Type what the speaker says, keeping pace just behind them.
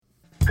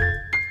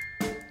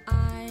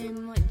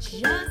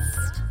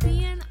Just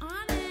being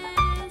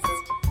honest.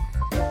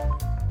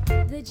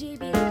 The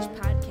JBH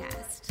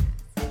podcast.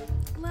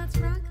 Let's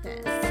rock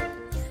this.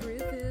 True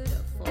food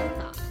for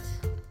thought.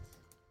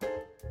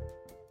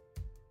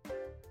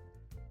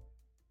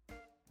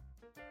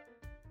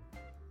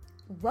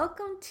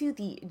 Welcome to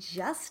the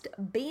Just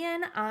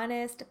Being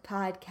Honest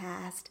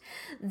podcast.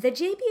 The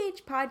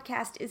JBH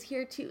podcast is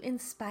here to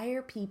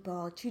inspire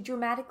people to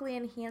dramatically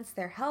enhance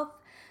their health,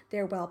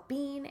 their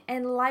well-being,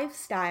 and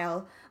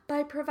lifestyle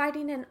by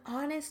providing an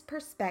honest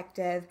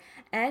perspective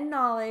and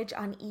knowledge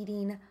on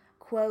eating,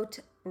 quote,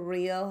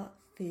 real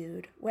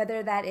food,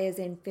 whether that is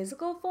in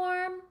physical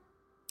form,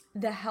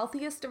 the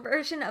healthiest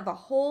version of a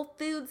whole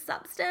food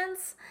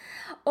substance,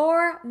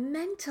 or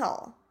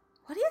mental.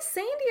 What are you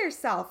saying to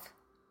yourself?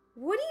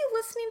 What are you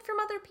listening from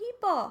other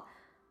people?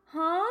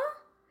 Huh?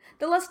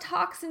 The less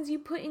toxins you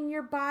put in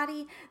your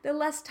body, the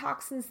less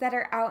toxins that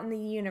are out in the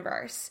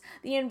universe,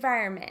 the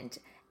environment,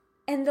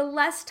 and the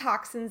less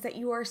toxins that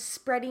you are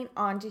spreading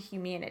onto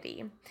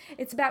humanity.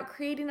 It's about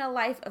creating a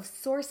life of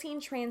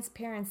sourcing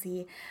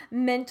transparency,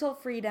 mental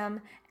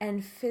freedom,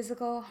 and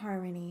physical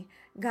harmony.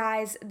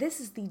 Guys,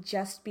 this is the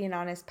Just Being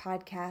Honest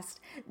podcast.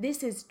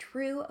 This is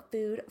true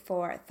food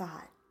for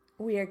thought.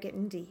 We are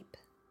getting deep.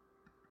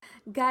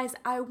 Guys,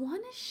 I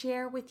want to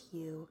share with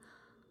you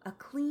a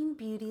clean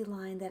beauty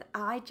line that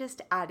I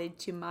just added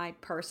to my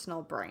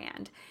personal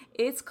brand.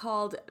 It's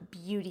called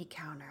Beauty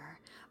Counter.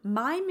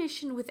 My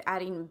mission with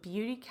adding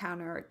Beauty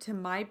Counter to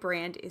my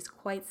brand is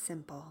quite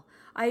simple.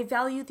 I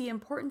value the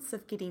importance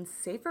of getting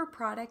safer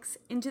products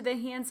into the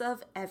hands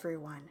of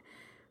everyone.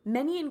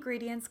 Many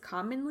ingredients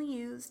commonly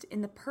used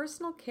in the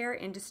personal care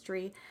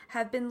industry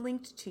have been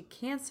linked to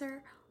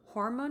cancer,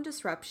 hormone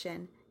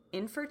disruption,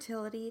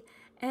 infertility,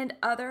 and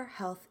other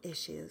health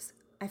issues.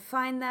 I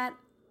find that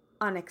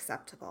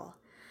unacceptable.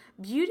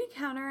 Beauty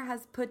Counter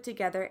has put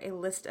together a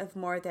list of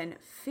more than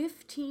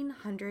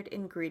 1,500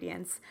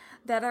 ingredients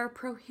that are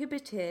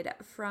prohibited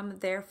from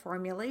their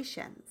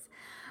formulations.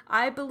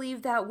 I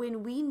believe that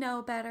when we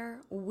know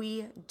better,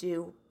 we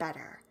do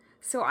better.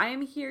 So I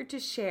am here to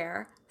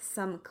share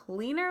some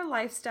cleaner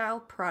lifestyle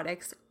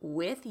products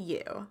with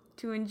you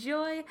to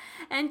enjoy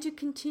and to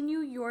continue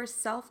your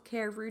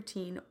self-care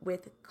routine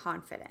with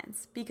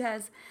confidence.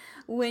 Because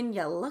when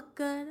you look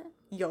good,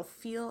 you'll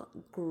feel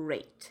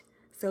great.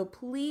 So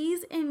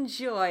please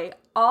enjoy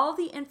all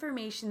the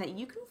information that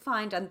you can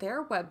find on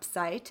their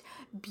website,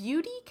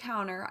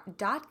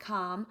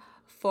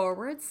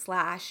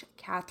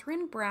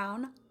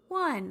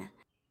 beautycounter.com/CatherineBrown1.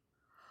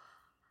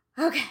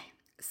 Okay,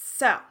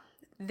 so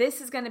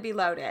this is going to be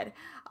loaded.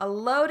 A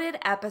loaded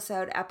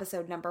episode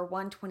number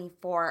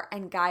 124.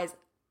 And guys,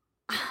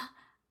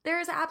 there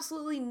is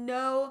absolutely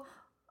no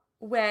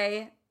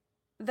way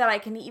that I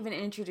can even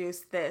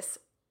introduce this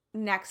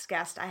next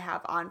guest I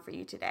have on for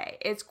you today.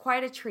 It's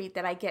quite a treat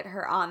that I get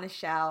her on the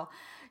show.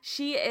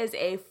 She is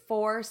a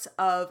force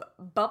of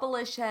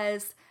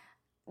bubblicious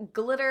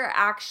glitter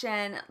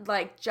action,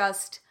 like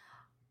just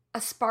a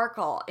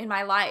sparkle in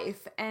my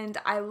life. And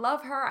I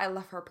love her. I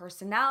love her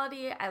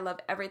personality. I love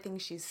everything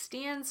she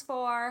stands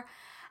for.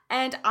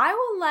 And I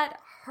will let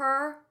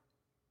her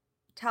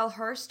tell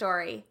her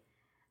story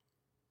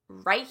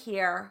right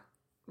here,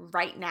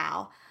 right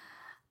now.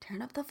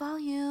 Turn up the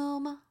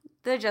volume.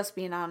 The Just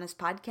Being Honest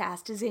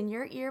podcast is in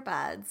your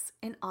earbuds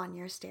and on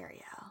your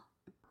stereo.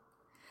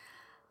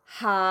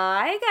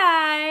 Hi,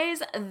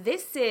 guys.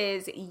 This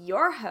is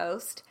your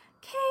host,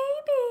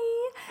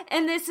 KB,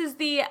 and this is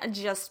the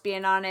Just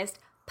Being Honest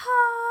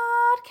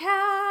podcast.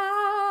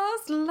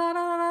 La,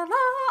 la, la, la.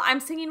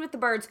 I'm singing with the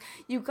birds.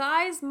 You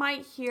guys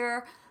might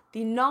hear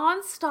the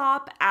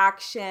nonstop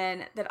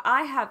action that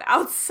I have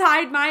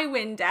outside my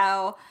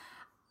window.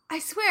 I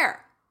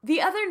swear,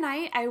 the other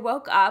night I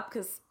woke up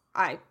because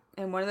I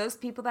am one of those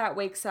people that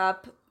wakes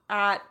up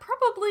at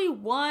probably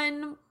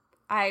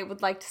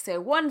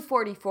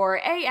 1:44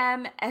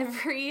 a.m.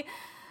 every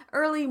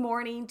early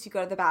morning to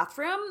go to the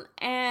bathroom,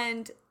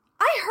 and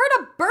I heard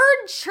a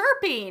bird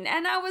chirping,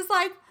 and I was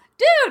like,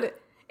 dude,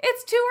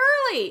 it's too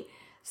early.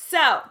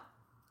 So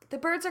the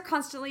birds are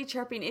constantly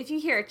chirping. If you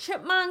hear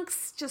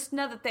chipmunks, just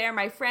know that they are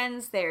my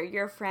friends. They are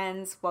your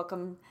friends.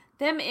 Welcome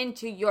them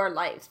into your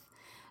life.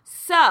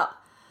 So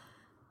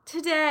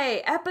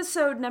today,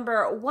 episode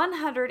number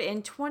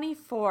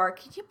 124.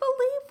 Can you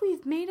believe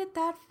we've made it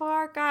that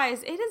far?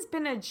 Guys, it has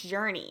been a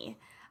journey.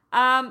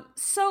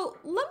 So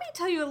let me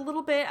tell you a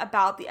little bit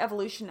about the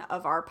evolution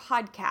of our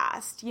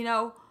podcast. You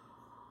know,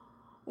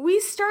 we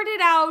started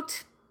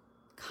out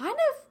kind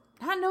of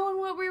not knowing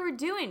what we were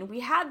doing.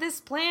 We had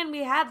this plan,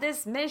 we had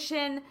this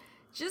mission,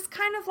 just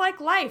kind of like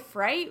life,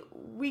 right?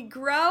 We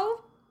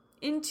grow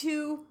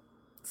into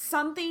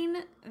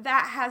something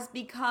that has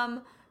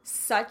become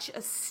such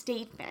a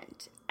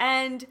statement.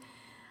 And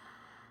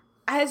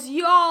as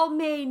you all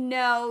may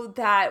know,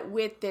 that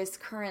with this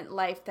current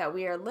life that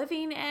we are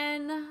living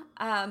in,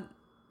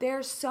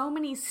 there's so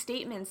many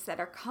statements that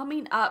are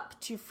coming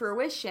up to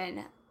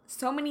fruition,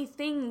 so many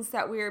things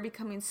that we are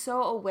becoming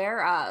so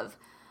aware of,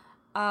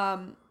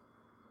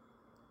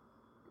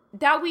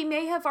 that we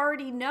may have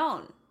already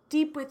known,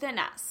 deep within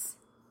us.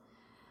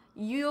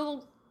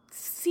 You'll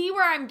see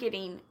where I'm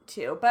getting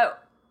to,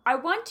 but I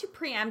want to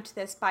preempt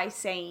this by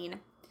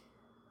saying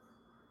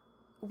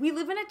we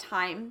live in a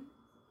time,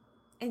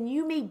 and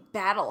you may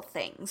battle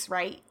things,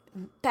 right?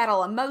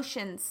 Battle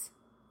emotions,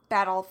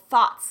 battle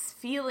thoughts,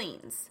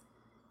 feelings,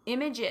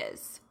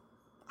 images.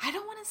 I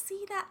don't want to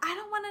see that. I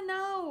don't want to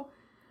know.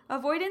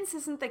 Avoidance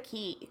isn't the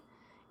key.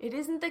 It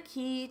isn't the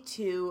key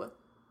to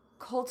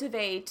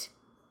cultivate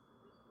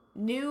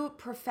new,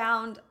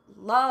 profound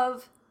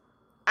love,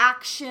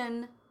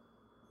 action,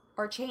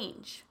 or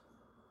change.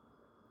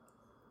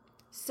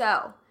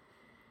 So,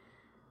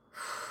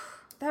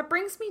 that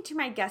brings me to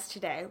my guest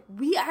today.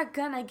 We are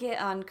gonna get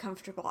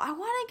uncomfortable. I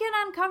want to get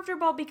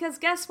uncomfortable because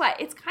guess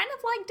what? It's kind of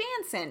like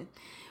dancing.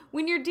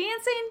 When you're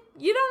dancing,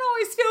 you don't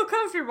always feel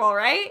comfortable,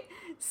 right?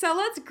 So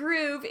let's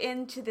groove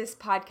into this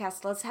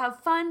podcast. Let's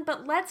have fun,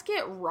 but let's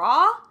get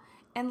raw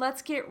and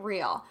let's get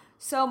real.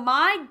 So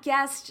my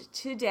guest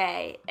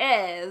today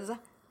is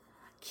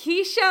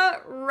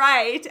Keisha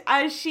Wright.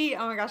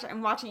 Oh my gosh,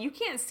 I'm watching. You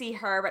can't see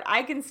her, but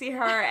I can see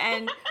her.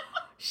 And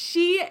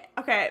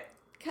her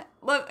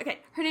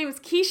name is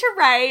Keisha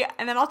Wright.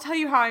 And then I'll tell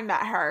you how I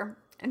met her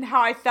and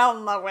how I fell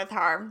in love with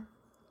her.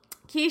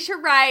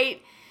 Keisha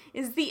Wright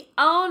is the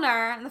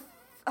owner and the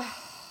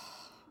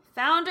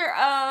founder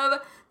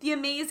of the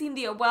amazing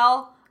The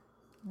Well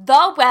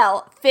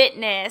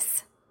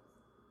Fitness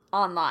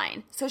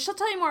online. So she'll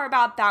tell you more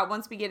about that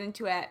once we get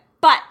into it.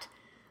 But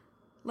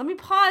let me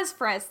pause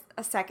for a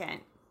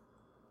second.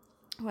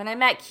 When I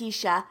met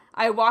Keisha,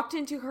 I walked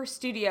into her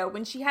studio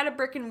when she had a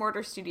brick and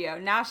mortar studio.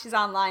 Now she's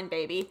online,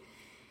 baby.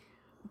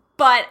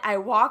 But I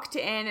walked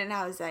in and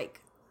I was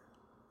like,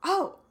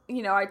 oh,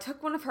 I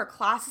took one of her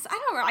classes. I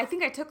don't know. I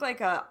think I took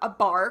like a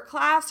bar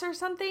class or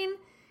something.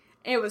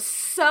 It was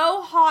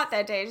so hot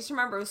that day. I just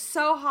remember it was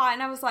so hot.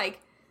 And I was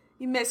like,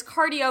 you Miss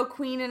Cardio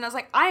Queen. And I was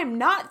like, I am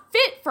not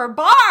fit for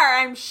bar.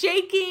 I'm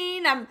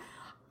shaking.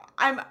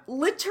 I'm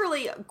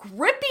literally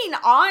gripping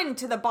on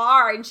to the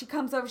bar. And she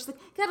comes over. She's like,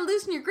 you gotta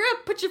loosen your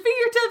grip. Put your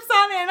fingertips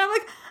on it. And I'm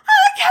like,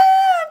 I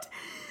can't.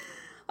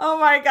 Oh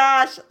my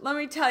gosh. Let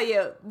me tell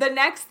you. The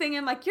next thing,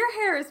 I'm like, your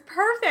hair is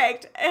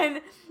perfect.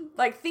 And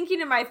like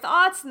thinking in my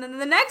thoughts. And then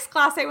the next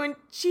class I went,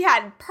 she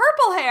had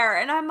purple hair.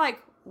 And I'm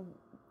like,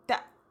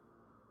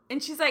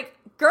 and she's like,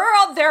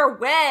 girl, they're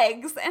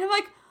wigs. And I'm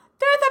like,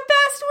 they're the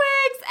best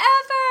wigs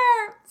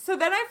ever. So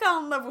then I fell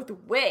in love with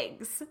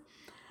wigs.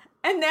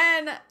 And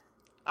then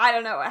I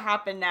don't know what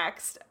happened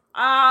next.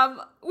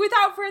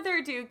 Without further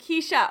ado,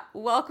 Keisha,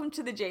 welcome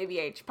to the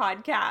JBH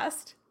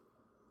podcast.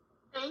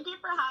 Thank you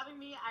for having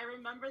me. I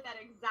remember that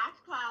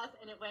exact class,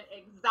 and it went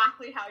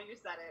exactly how you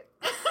said it.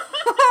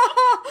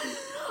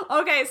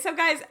 Okay, so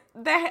guys,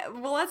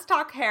 let's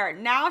talk hair.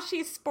 Now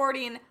she's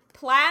sporting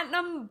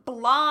platinum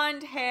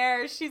blonde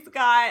hair. She's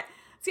got,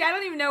 I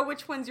don't even know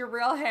which one's your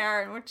real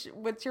hair and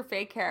what's your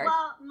fake hair.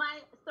 Well,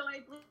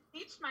 I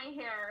bleached my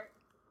hair,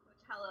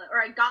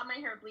 I got my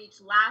hair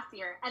bleached last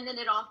year, and then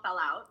it all fell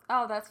out.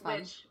 Oh, that's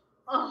fun.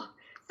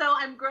 So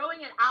I'm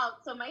growing it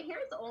out. So my hair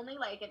is only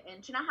like 1.5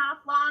 inches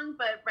long,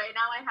 but right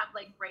now I have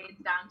like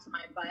braids down to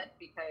my butt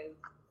because,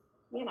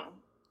 why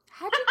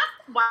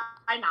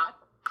not?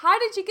 How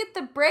did you get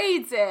the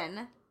braids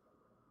in?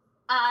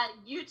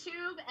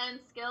 YouTube and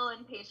skill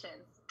and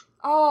patience.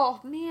 Oh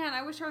man,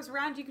 I wish I was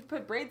around. You could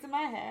put braids in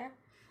my hair.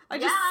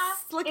 Just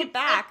slick it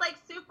back. It's like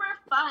super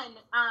fun.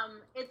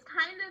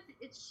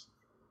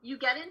 You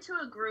get into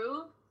a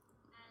groove,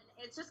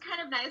 and it's just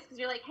kind of nice because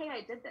you're like, hey, I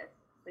did this.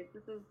 Like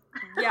this is.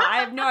 Yeah, I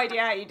have no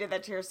idea how you did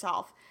that to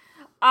yourself.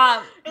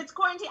 It's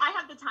quarantine. I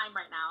have the time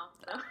right now.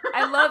 So.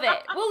 I love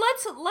it. Well,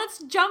 let's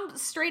jump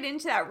straight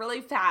into that really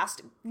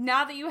fast.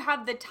 Now that you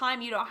have the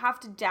time, you don't have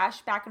to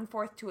dash back and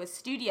forth to a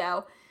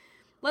studio.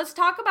 Let's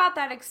talk about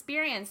that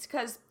experience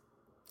because,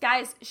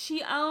 guys,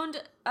 she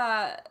owned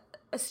a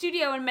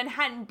studio in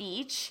Manhattan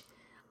Beach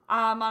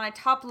on a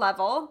top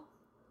level.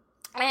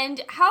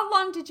 And how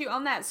long did you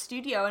own that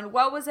studio, and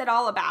what was it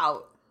all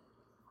about?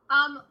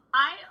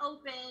 I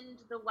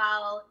opened The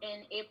Well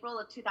in April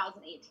of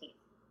 2018.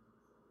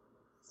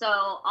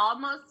 So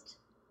almost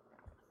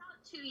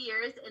about 2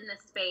 years in the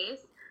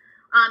space.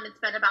 It's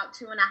been about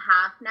 2.5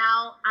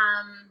 now.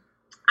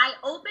 I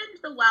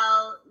opened The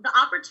Well. The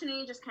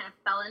opportunity just kind of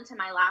fell into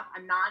my lap.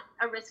 I'm not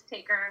a risk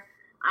taker.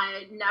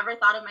 I never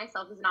thought of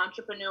myself as an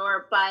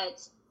entrepreneur,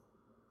 but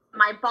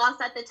my boss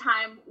at the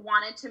time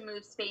wanted to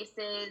move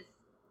spaces.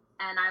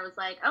 And I was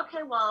like,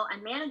 okay, well,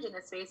 I'm managing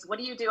this space. What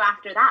do you do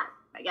after that?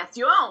 I guess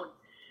you own.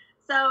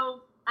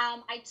 So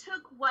I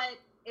took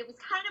it was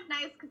kind of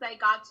nice because I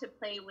got to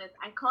play with,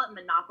 I call it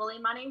monopoly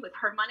money, with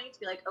her money to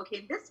be like,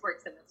 okay, this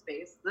works in this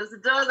space. This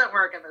doesn't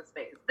work in this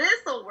space.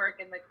 This will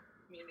work in the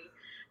community.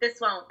 This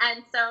won't.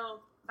 And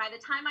so by the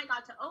time I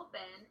got to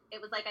open,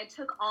 it was like I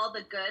took all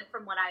the good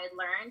from what I had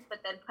learned,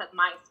 but then put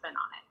my spin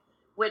on it,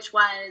 which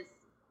was,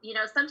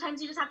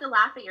 sometimes you just have to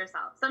laugh at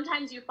yourself.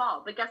 Sometimes you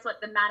fall, but guess what?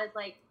 The mat is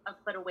like a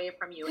foot away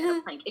from you in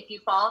a plank. If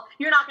you fall,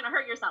 you're not going to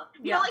hurt yourself.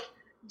 There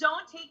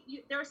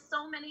are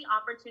so many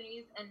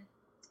opportunities and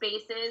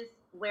spaces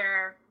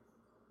where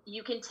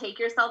you can take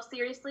yourself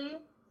seriously,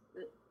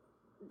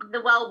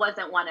 the well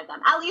wasn't one of them,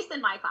 at least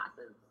in my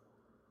classes.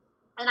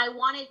 And I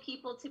wanted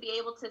people to be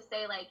able to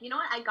say, like, you know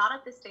what, I got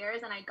up the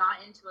stairs and I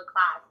got into a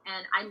class,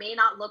 and I may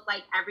not look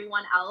like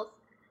everyone else,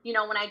 you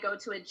know, when I go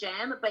to a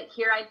gym, but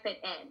here I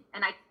fit in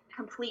and I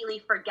completely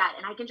forget,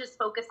 and I can just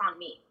focus on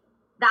me.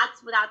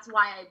 That's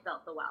why I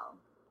built the well.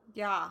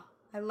 Yeah,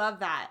 I love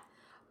that.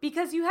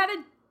 Because you had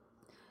a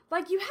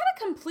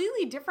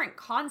completely different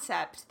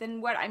concept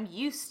than what I'm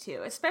used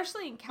to,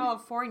 especially in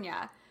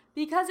California,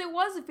 because it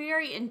was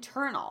very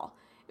internal.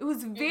 It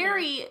was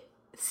very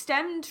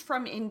stemmed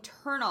from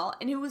internal,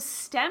 and it was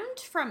stemmed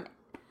from,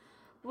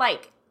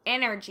 like,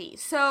 energy.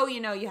 So,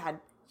 you know, you had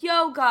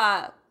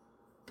yoga,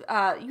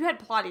 you had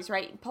Pilates,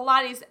 right?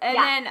 Pilates, and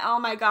then, oh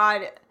my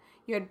God,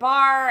 you had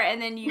bar,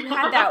 and then you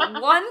had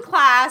that one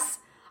class,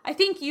 I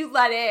think you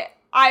led it,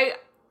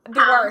 the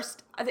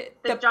worst.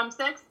 The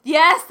drumsticks?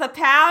 Yes, the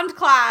pound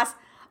class.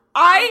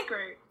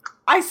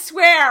 I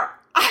swear,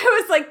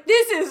 I was like,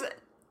 this is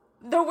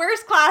the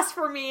worst class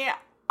for me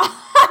on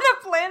the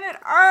planet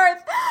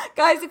Earth.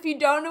 Guys, if you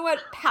don't know what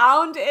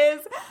pound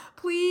is,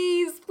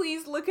 please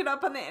look it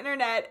up on the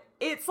internet.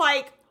 It's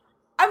like,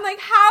 I'm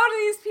like, how do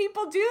these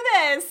people do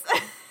this?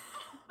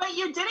 But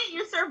you did it.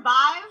 You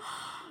survived.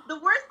 The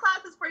worst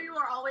classes for you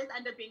are always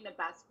end up being the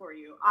best for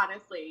you,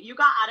 honestly. You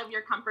got out of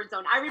your comfort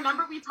zone. I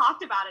remember we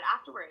talked about it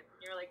afterwards.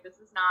 You were like, this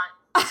is not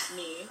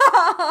me.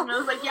 And I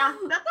was like, yeah,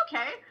 that's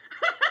okay.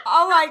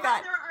 Oh my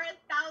God. There are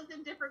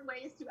 1,000 different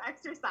ways to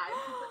exercise.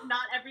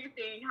 Not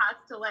everything has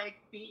to, like,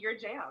 be your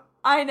jam.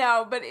 I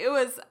know, but it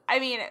was, I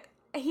mean,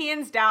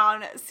 hands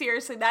down,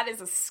 seriously, that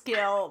is a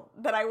skill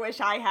that I wish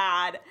I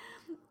had.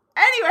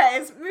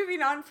 Anyways,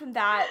 moving on from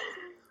that.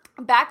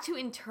 Back to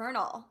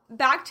internal,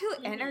 back to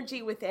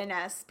energy within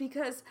us,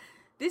 because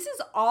this is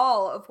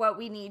all of what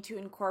we need to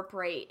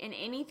incorporate in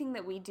anything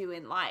that we do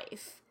in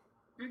life.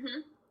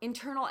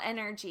 Internal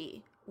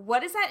energy.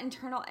 What is that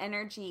internal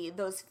energy,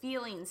 those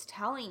feelings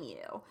telling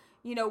you?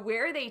 You know,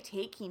 where are they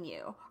taking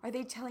you? Are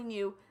they telling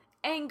you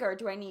anger?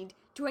 Do I need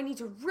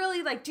to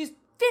really, like, do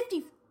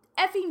 50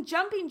 effing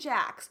jumping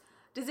jacks?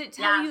 Does it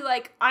tell you,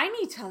 like, I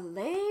need to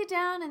lay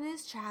down in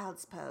this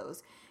child's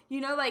pose?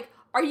 You know, like,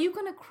 are you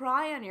going to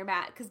cry on your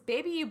mat? Because,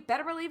 baby, you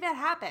better believe it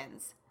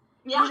happens.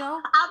 Yeah, you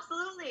know?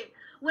 Absolutely.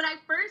 When I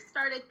first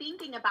started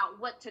thinking about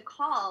what to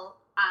call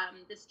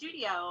the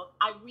studio,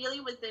 I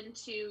really was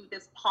into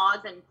this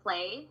pause and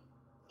play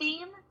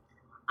theme.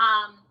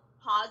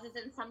 Pause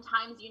is in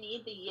sometimes you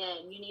need the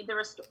yin, you need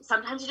the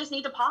sometimes you just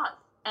need to pause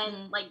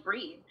and like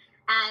breathe.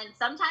 And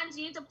sometimes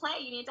you need to play,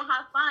 you need to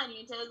have fun, you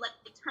need to like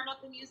turn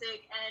up the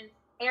music and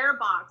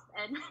airbox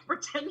and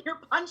pretend you're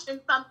punching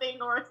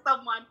something or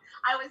someone.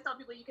 I always tell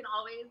people you can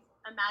always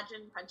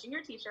imagine punching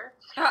your teacher.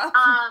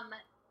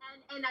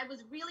 And I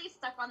was really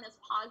stuck on this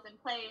pause and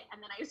play.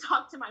 And then I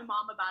talked to my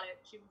mom about it.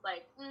 She was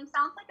like,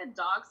 sounds like a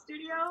dog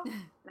studio.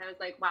 And I was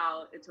like,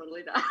 wow, it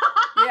totally does.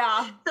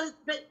 Yeah. So,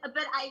 but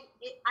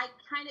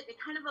it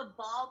kind of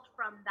evolved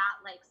from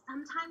that. Like,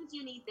 sometimes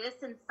you need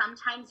this and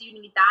sometimes you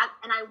need that.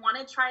 And I want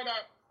to try to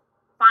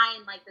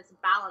find like this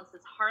balance,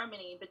 this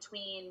harmony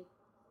between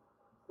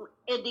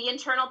the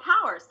internal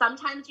power.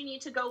 Sometimes you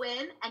need to go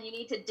in and you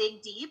need to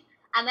dig deep.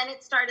 And then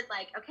it started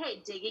like,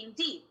 okay, digging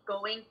deep,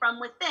 going from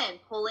within,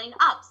 pulling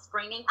up,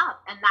 springing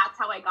up. And that's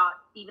how I got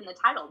even the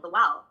title, The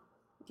Well,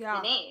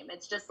 the name.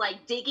 It's just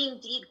like digging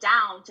deep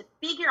down to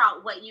figure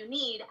out what you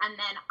need. And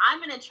then I'm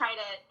going to try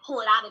to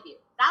pull it out of you.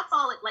 That's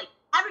all it, like,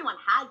 everyone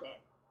has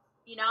it.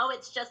 You know,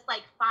 it's just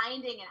like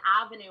finding an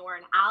avenue or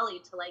an alley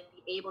to like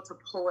be able to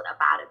pull it up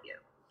out of you.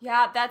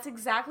 Yeah, that's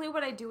exactly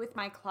what I do with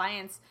my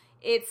clients.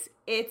 It's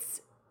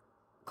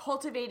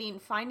cultivating,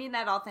 finding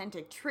that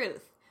authentic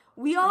truth.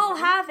 We all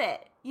have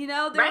it, you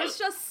know, there's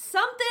just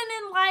something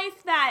in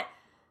life that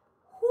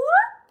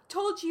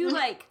told you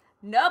like,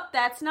 nope,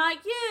 that's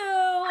not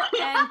you,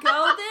 and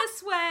go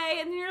this way,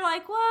 and you're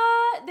like,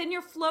 what? Then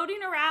you're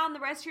floating around the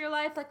rest of your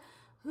life like,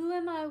 who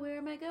am I? Where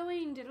am I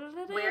going?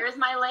 Where is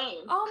my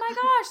lane? Oh my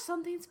gosh,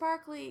 something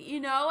sparkly, you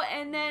know,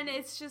 and then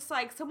it's just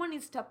like, someone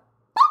needs to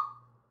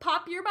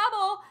pop your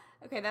bubble.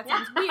 Okay, that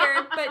sounds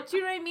weird, but do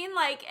you know what I mean?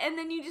 Like, and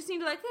then you just need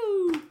to like,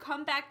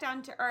 come back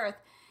down to earth.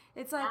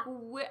 It's like,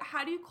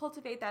 how do you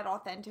cultivate that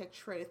authentic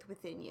truth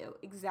within you?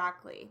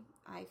 Exactly.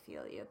 I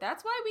feel you.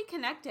 That's why we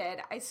connected.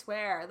 I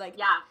swear. Like,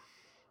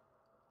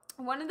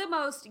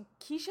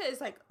 Keisha is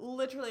like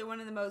literally one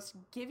of the most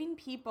giving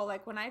people.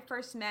 Like, when I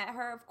first met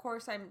her, of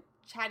course, I'm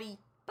chatty,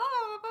 blah,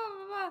 blah, blah,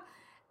 blah, blah.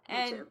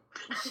 And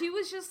she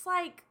was just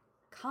like,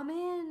 come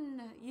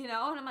in, you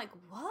know? And I'm like,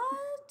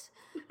 what?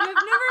 I've never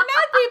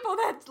met people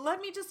that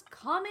let me just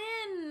come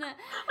in.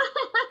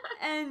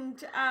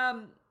 And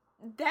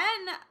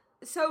then...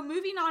 So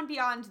moving on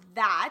beyond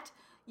that,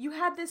 you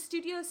had the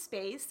studio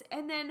space,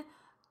 and then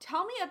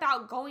tell me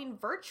about going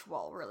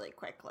virtual really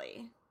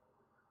quickly.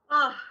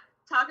 Oh,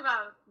 talk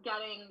about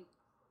getting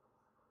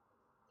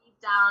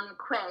deep down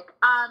quick.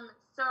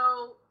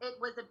 So it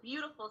was a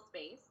beautiful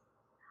space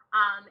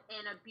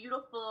in a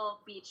beautiful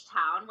beach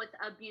town with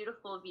a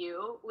beautiful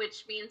view,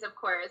 which means, of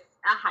course,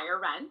 a higher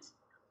rent.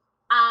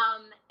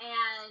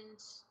 And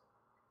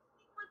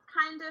it was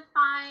kind of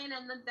fine.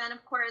 And then,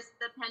 of course,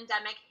 the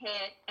pandemic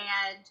hit,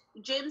 and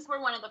gyms were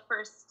one of the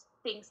first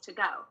things to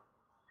go.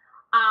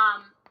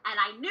 And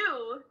I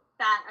knew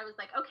that I was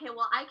like, okay,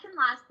 well, I can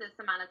last this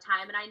amount of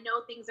time, and I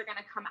know things are going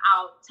to come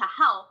out to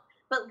help,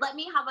 but let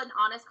me have an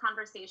honest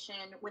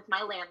conversation with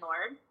my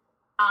landlord,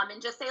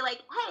 and just say,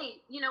 like,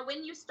 hey,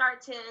 when you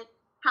start to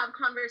have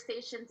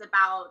conversations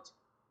about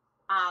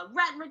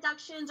rent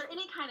reductions or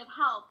any kind of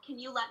help, can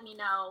you let me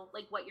know,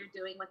 like, what you're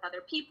doing with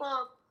other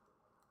people?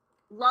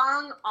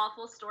 Long,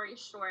 awful story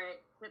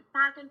short, went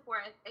back and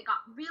forth. It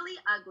got really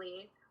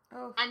ugly.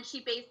 Oh. And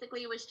she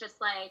basically was just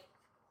like,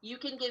 you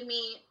can give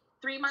me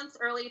 3 months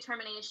early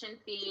termination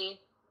fee.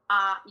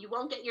 You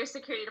won't get your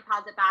security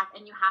deposit back,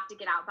 and you have to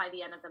get out by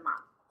the end of the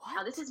month. What?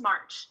 Now, this is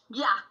March.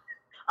 Yeah.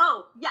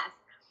 Oh, yes.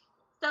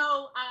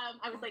 So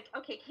I was like,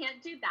 okay,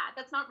 can't do that.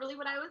 That's not really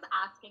what I was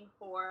asking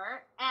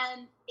for.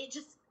 And it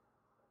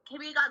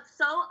got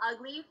so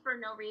ugly for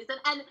no reason.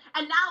 And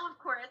now, of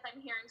course,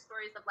 I'm hearing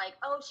stories of like,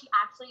 oh, she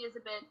actually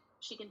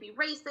she can be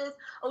racist.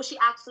 Oh, she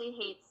actually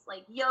hates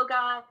like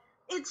yoga.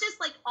 It's just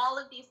like all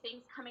of these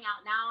things coming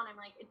out now. And I'm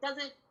like,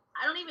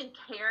 I don't even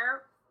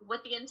care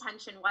what the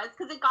intention was,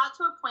 because it got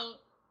to a point,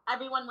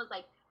 everyone was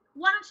like,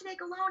 why don't you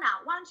take a loan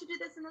out? Why don't you do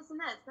this and this and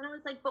this? And I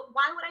was like, but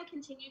why would I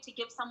continue to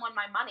give someone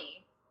my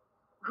money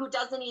who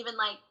doesn't even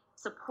like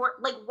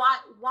support, like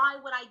why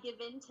would I give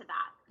in to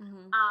that?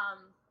 Mm-hmm.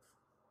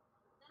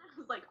 Then I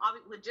was like,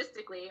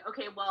 logistically,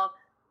 okay, well,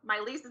 my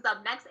lease is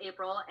up next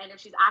April, and if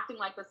she's acting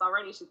like this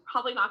already, she's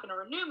probably not going to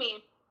renew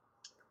me.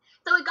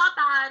 So it got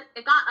bad,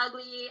 it got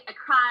ugly, I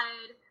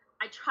cried,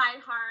 I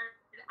tried hard,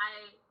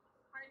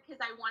 because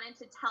I wanted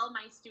to tell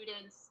my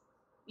students,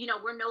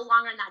 we're no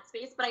longer in that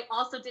space, but I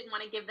also didn't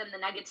want to give them the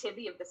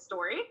negativity of the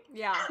story.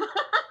 Yeah.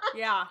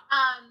 Yeah.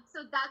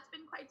 So that's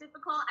been quite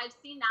difficult. I've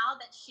seen now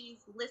that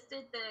she's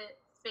listed the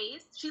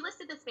space. She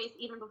listed the space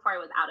even before I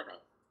was out of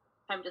it.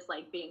 I'm just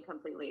like being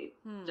completely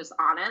just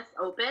honest,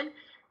 open,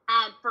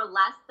 and for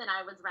less than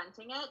I was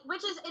renting it,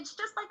 it's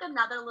just like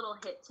another little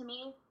hit to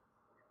me.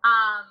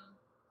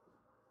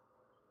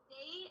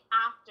 Day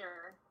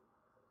after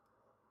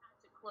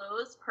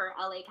close per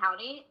LA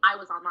County, I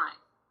was online.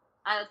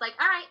 I was like,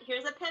 all right,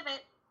 here's a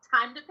pivot.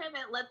 Time to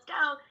pivot. Let's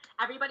go.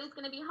 Everybody's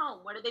going to be home.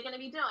 What are they going to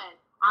be doing?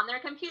 On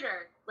their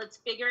computer. Let's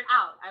figure it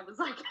out. I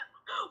was like,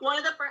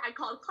 I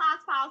called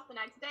ClassPass the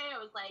next day. I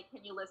was like,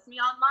 can you list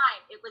me online?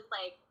 It was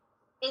like,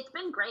 it's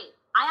been great.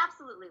 I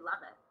absolutely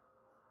love it.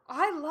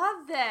 I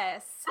love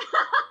this.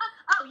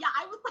 Oh, yeah.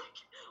 I was like,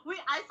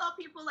 I saw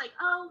people like,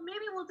 oh,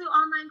 maybe we'll do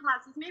online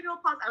classes. Maybe we'll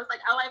pause. I was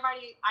like, oh, I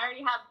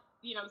already have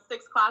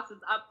 6 classes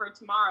up for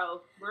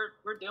tomorrow.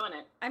 We're doing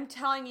it. I'm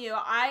telling you,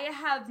 I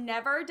have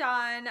never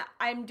done.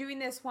 I'm doing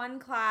this one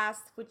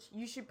class, which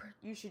you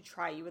should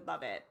try. You would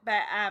love it.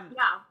 But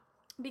yeah,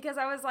 because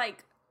I was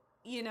like,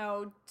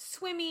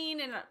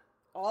 swimming and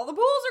all the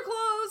pools are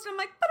closed. I'm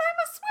like, but I'm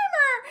a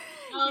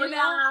swimmer.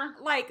 Yeah.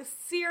 Like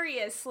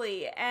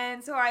seriously.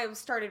 And so I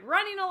started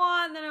running a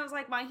lot, and then I was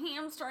like, my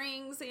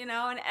hamstrings,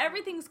 and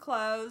everything's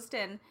closed.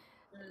 And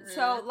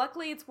so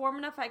luckily it's warm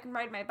enough I can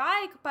ride my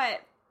bike,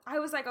 but I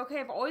was like,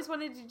 okay, I've always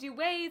wanted to do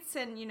weights,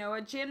 and,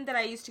 a gym that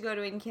I used to go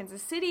to in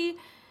Kansas City,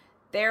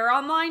 they're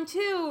online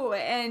too,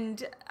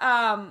 and,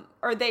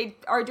 or they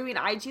are doing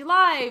IG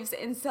Lives,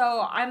 and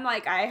so I'm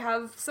like, I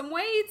have some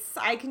weights,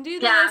 I can do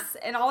this,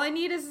 and all I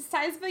need is the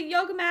size of a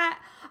yoga mat.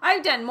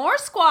 I've done more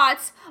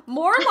squats,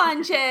 more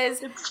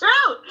lunges. It's true.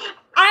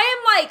 I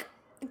am, like,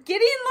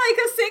 getting, like,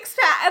 a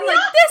six-pack. I'm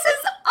like, this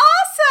is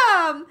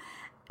awesome!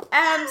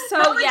 So,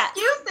 no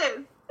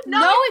excuses.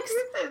 No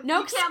excuses.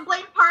 You can't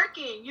blame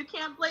parking. You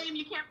can't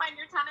find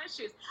your tennis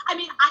shoes. I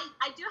mean,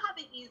 I do have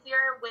it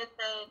easier with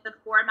the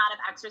format of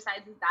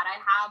exercises that I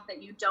have,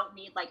 that you don't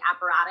need like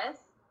apparatus.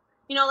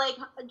 Like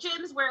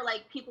gyms where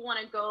like people want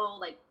to go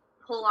like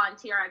pull on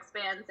TRX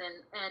bands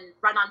and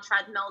run on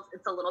treadmills,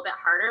 it's a little bit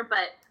harder,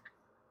 but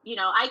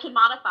I can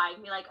modify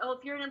and be like, oh,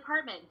 if you're in an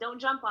apartment, don't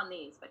jump on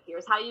these, but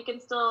here's how you can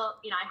still,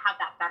 I have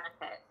that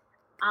benefit.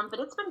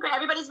 But it's been great.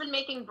 Everybody's been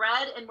making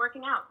bread and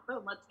working out.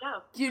 Boom, let's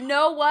go. You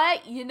know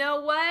what?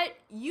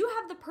 You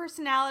have the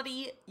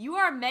personality. You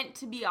are meant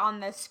to be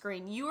on this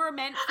screen. You are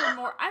meant for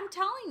more. I'm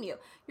telling you.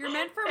 You're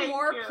meant for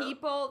more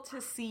people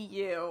to see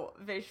you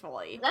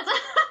visually.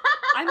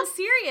 I'm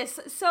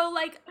serious. So,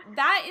 like,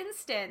 that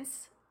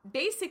instance,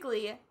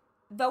 basically,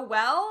 the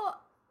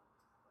Well,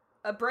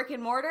 a brick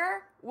and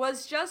mortar,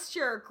 was just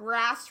your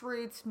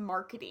grassroots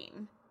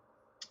marketing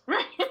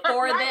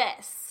for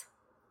this.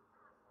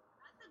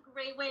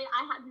 Great way.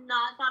 I had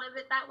not thought of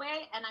it that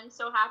way, and I'm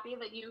so happy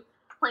that you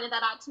pointed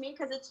that out to me,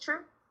 because it's true.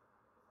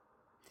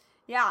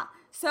 Yeah.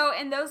 So,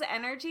 in those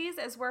energies,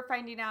 as we're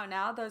finding out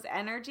now, those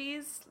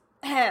energies,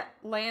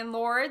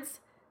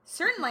 landlords,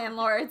 certain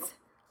landlords,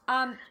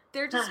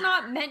 they're just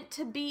not meant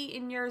to be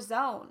in your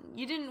zone.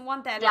 You didn't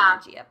want that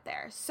energy up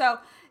there. So,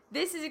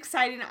 this is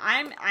exciting.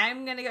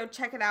 I'm gonna go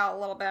check it out a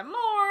little bit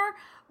more.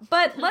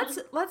 But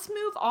let's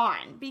move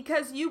on,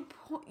 because you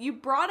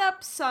brought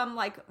up some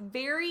like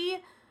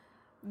very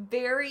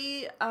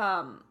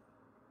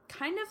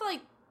kind of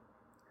like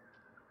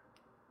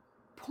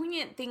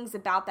poignant things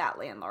about that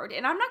landlord.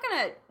 And I'm not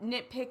going to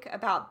nitpick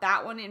about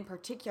that one in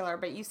particular,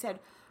 but you said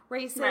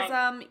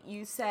racism, right.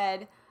 You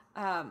said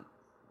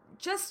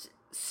just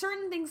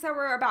certain things that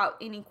were about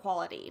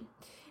inequality.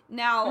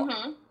 Now,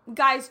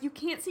 guys, you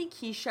can't see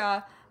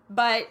Keisha,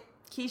 but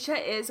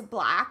Keisha is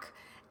Black,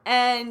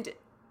 and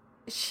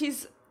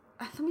she's,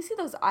 let me see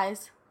those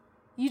eyes.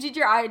 You did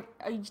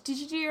did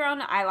you do your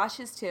own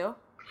eyelashes too?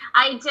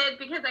 I did,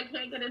 because I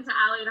can't get into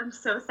Allie, and I'm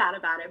so sad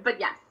about it, but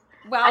yes.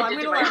 Well, I'm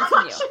going to learn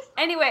from you.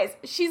 Anyways,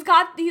 she's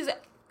got these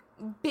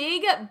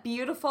big,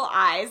 beautiful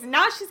eyes.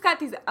 Now she's got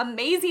these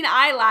amazing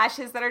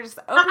eyelashes that are just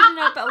opening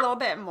up a little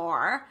bit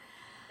more.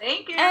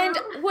 Thank you. And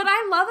what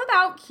I love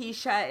about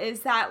Keisha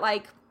is that,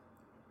 like,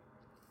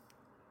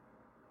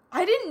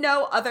 I didn't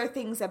know other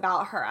things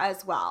about her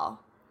as well.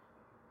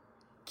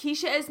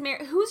 Keisha is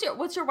married.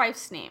 What's your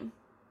wife's name?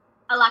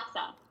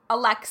 Alexa.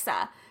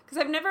 Because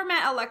I've never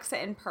met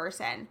Alexa in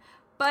person.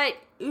 But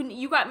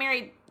you got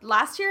married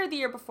last year or the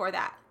year before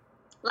that?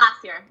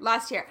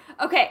 Last year.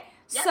 Okay.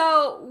 Yep.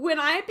 So when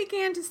I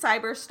began to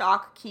cyber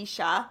stalk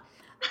Keisha,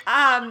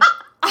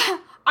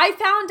 I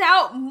found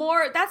out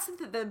more. That's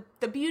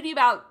the beauty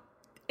about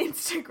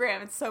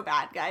Instagram. It's so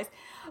bad, guys.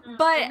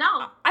 But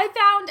no. I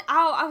found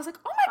out, I was like,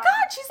 oh my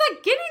God, she's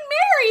like getting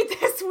married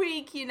this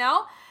week, you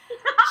know?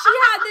 She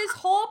had this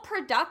whole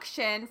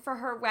production for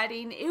her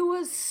wedding. It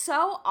was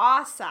so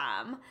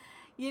awesome.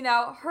 You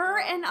know, her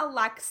and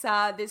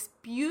Alexa, this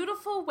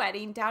beautiful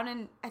wedding down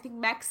in, I think,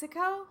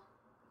 Mexico?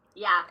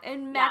 Yeah.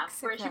 In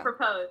Mexico.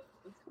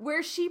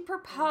 Where she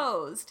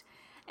proposed.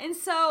 And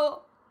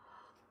so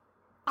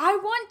I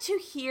want to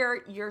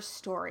hear your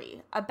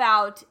story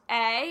about,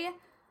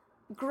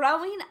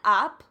 growing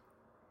up.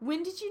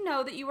 When did you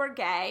know that you were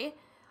gay?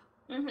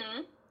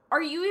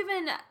 Are you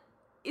even,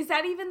 is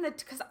that even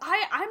because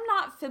I'm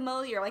not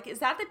familiar. Like, is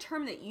that the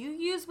term that you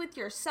use with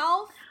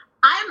yourself?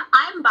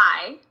 I'm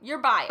bi. You're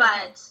bi.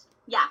 But, okay.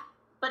 Yeah.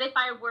 But if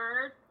I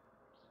were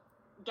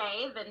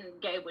gay, then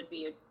gay would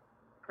be a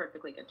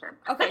perfectly good term.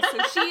 Okay,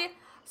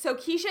 so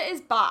Keisha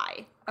is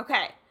bi.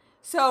 Okay.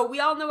 So we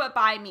all know what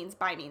bi means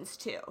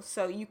too.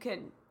 So you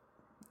can.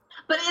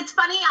 But it's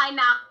funny,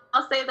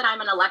 I'll say that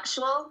I'm an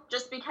intellectual,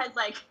 just because,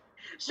 like,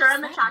 sure,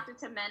 I'm attracted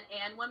to men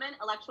and women.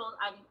 Intellectual,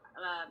 I'm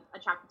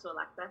attracted to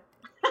Alexa.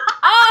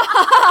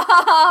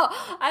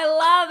 Oh, I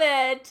love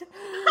it.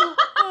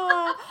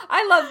 Oh,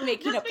 I love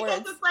making up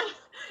words. It's like,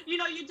 you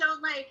know, you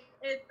don't like,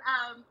 it's,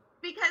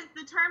 because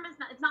the term is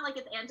not, it's not like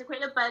it's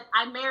antiquated, but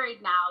I'm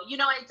married now. You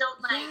know, I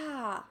don't like.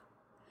 Yeah.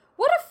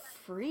 What a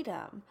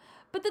freedom.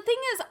 But the thing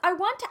is, I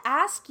want to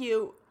ask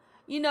you,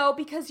 you know,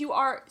 because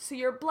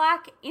you're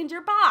Black and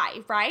you're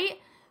bi,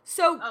 right?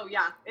 So. Oh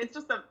yeah, it's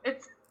just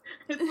it's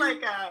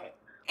like a.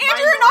 And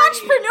you're an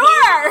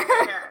entrepreneur.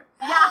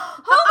 Yeah.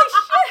 Holy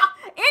shit.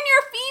 And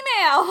you're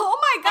female. Oh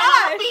my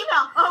gosh. And I'm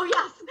female. Oh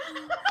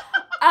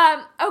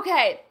yes.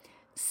 Okay.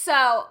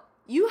 So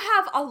you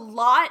have a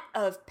lot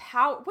of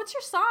power. What's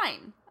your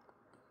sign?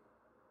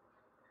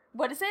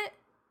 What is it?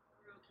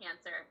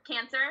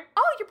 Cancer.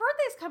 Oh, your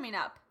birthday's coming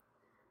up.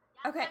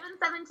 Yeah, okay.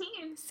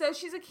 7/17. So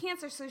she's a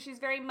Cancer, so she's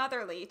very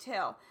motherly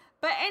too.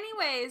 But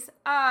anyways,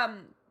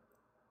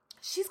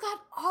 she's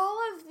got all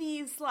of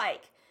these,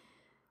 like,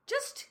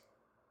 just,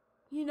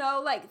 you know,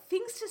 like,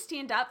 things to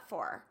stand up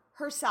for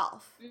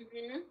herself,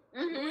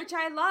 which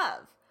I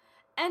love.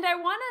 And I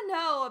want to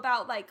know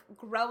about, like,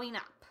 growing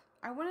up.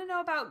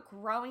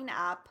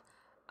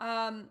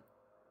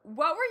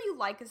 What were you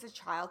like as a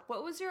child?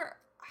 What was your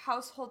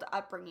household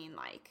upbringing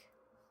like?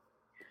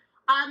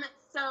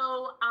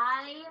 So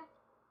I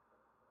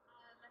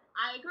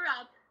grew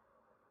up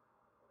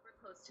super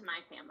close to my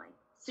family.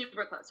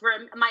 Super close.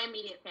 We're my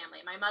immediate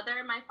family. My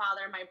mother, my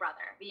father, my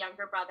brother, the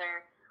younger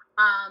brother.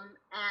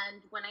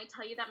 And when I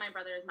tell you that my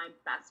brother is my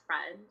best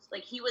friend,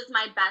 like, he was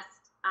my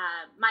best,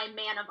 my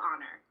man of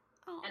honor.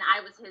 Oh. And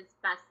I was his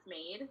best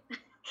maid.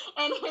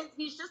 And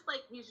he's just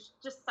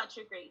such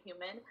a great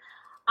human.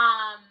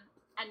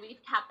 And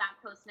we've kept that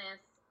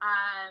closeness.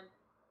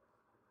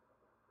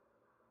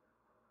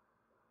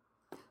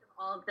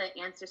 All of the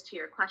answers to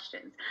your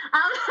questions.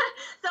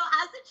 So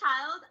as a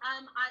child,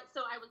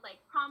 I was like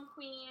prom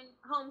queen,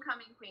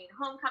 homecoming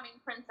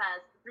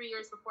princess 3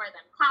 years before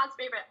them, class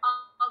favorite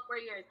all 4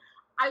 years.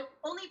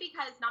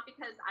 Not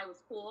because I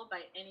was cool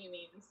by any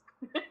means,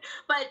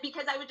 but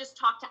because I would just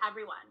talk to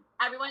everyone.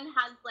 Everyone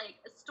has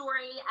like a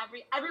story.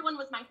 Everyone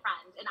was my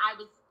friend, and I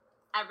was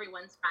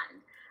everyone's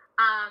friend.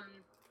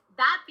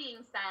 That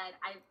being said,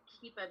 I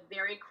keep a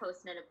very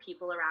close knit of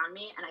people around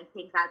me, and I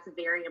think that's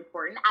very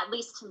important, at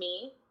least to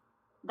me.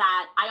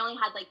 That I only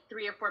had like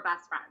 3 or 4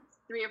 best friends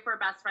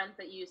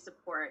that you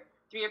support,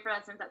 3 or 4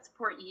 best friends that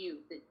support you.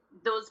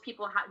 Those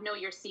people know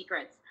your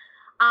secrets.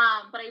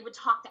 But I would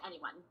talk to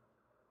anyone,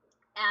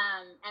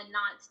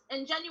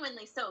 and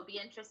genuinely so, be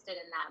interested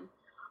in them.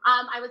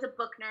 I was a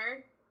book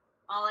nerd.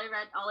 All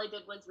I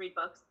did was read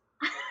books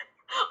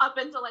up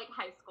until like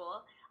high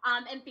school.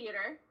 And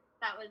theater.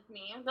 That was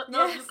me. Yes,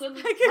 I can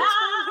totally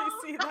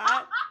see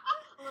that.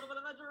 A little bit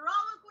of a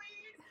drama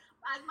queen.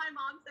 as my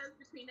mom says,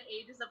 between the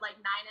ages of like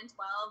 9 and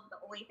 12, the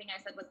only thing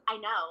I said was,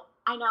 I know,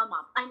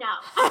 Mom, I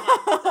know.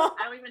 So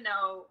I don't even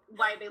know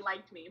why they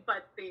liked me,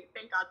 but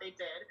thank God they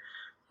did.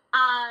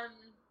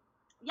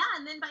 Yeah,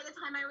 and then by the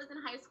time I was in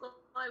high school,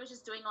 I was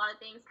just doing a lot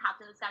of things,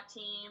 captain of the step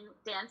team,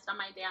 danced on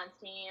my dance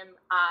team,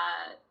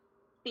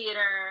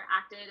 theater,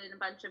 acted in a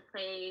bunch of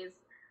plays,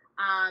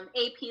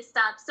 AP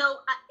stuff.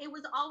 So it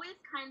was always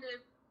kind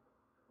of,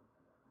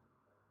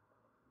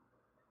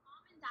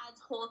 mom and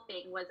dad's whole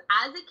thing was,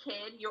 as a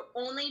kid, your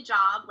only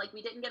job, like we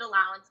didn't get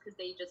allowance because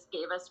they just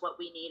gave us what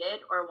we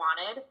needed or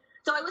wanted.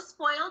 So I was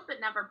spoiled, but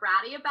never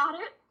bratty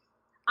about it.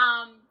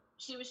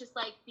 She was just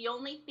like, the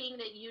only thing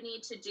that you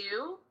need to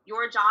do,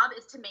 your job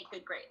is to make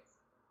good grades.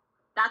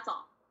 That's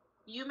all.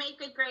 You make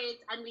good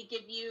grades and we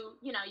give you,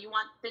 you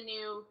want the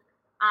new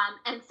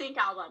NSYNC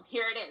album.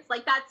 Here it is.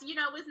 Like that's, it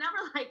was never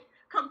like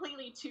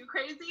completely too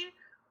crazy,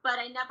 but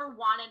I never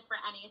wanted for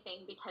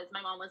anything because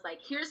my mom was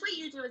like, here's what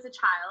you do as a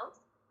child.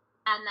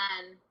 And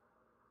then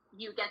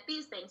you get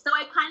these things. So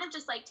I kind of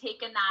just like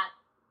taken that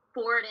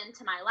forward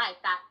into my life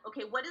that,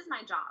 okay, what is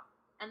my job?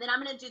 And then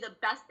I'm going to do the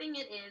best thing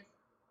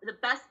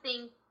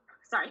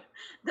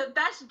the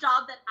best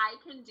job that I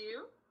can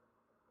do,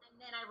 and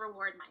then I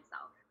reward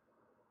myself.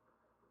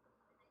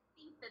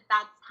 I think that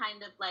that's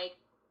kind of like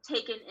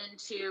taken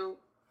into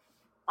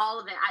all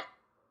of it.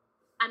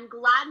 I'm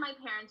glad my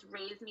parents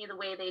raised me the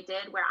way they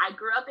did, where I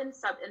grew up in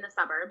the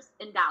suburbs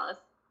in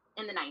Dallas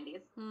in the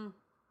 90s.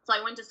 So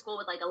I went to school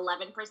with like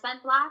 11%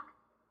 Black,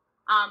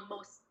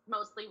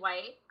 mostly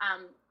white.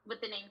 With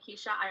the name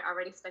Keisha, I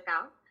already stuck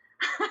out.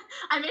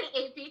 I'm in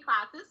AP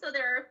classes, so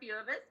there are a few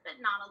of us,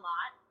 but not a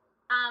lot.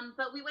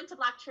 But we went to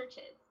Black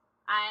churches.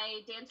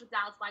 I danced with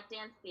Dallas Black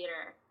Dance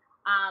Theater.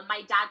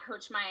 My dad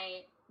coached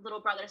my little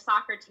brother's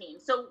soccer team.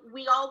 So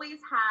we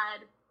always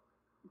had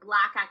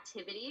Black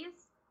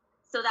activities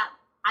so that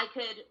I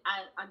could,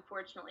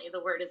 unfortunately,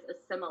 the word is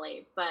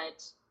assimilate,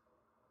 but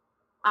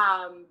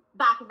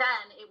back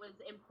then it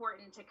was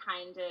important to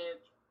kind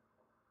of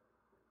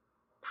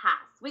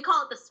pass. We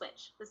call it the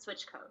switch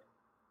code.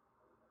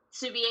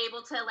 To be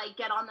able to like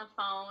get on the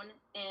phone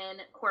in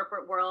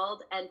corporate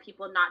world and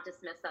people not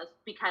dismiss us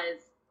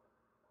because,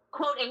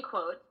 quote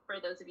unquote, for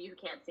those of you who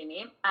can't see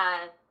me,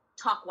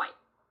 talk white.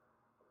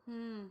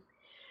 So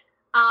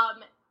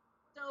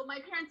my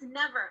parents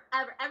never,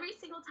 ever, every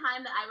single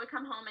time that I would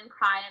come home and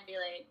cry and be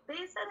like,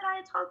 they said that I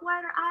talk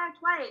white or I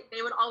act white,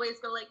 they would always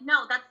go like,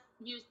 no, that's,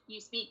 you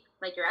speak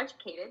like you're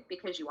educated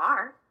because you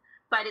are,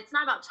 but it's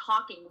not about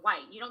talking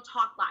white. You don't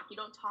talk Black, you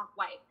don't talk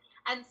white.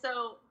 And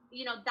so,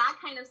 that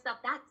kind of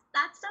stuff,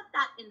 that's stuff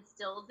that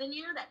instills in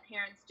you that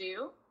parents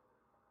do.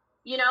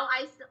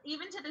 I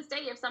even to this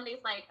day, if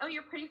somebody's like, oh,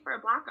 you're pretty for a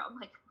Black girl, I'm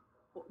like,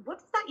 what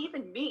does that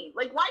even mean?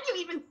 Like, why do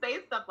you even say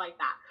stuff like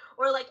that?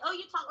 Or like, oh,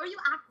 you talk, or you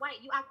act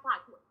white, you act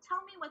Black.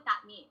 Tell me what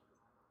that means.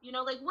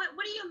 Like,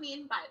 what do you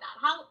mean by that?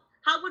 How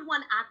would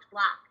one act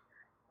Black?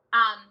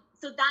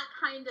 So that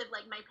kind of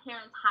like my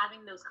parents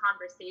having those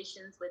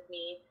conversations with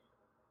me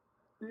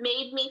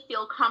made me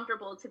feel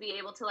comfortable to be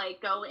able to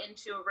like go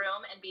into a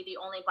room and be the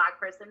only Black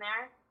person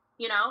there,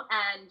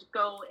 and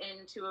go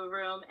into a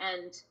room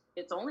and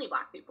it's only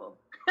Black people.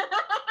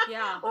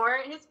 Yeah. Or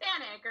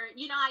Hispanic, or,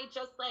 I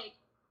just like,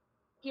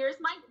 here's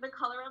the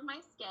color of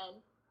my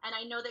skin. And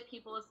I know that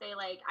people will say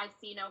like, I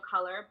see no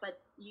color,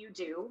 but you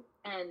do.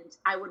 And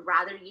I would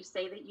rather you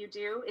say that you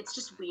do. It's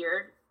just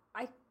weird.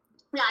 I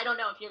don't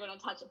know if you're going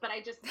to touch it, but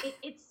I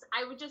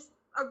would just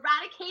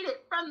eradicate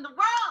it from the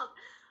world.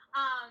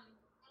 And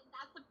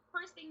that's the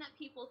first thing that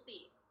people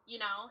see,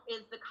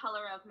 is the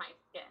color of my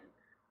skin.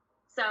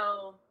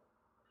 So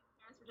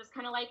my parents were just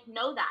kind of like,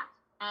 know that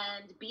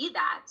and be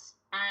that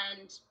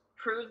and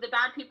prove the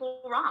bad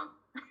people wrong.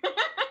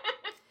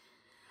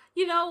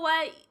 You know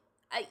what?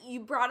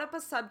 You brought up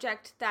a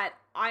subject that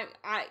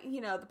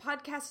the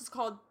podcast is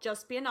called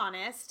Just Being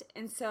Honest.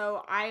 And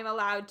so I'm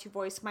allowed to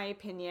voice my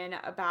opinion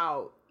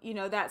about,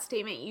 that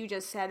statement you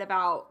just said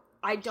about,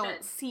 I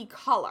don't see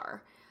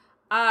color.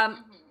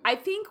 I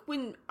think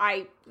when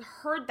I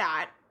heard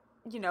that,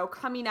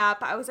 coming up,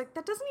 I was like,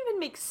 that doesn't even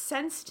make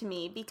sense to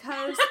me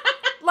because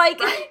like,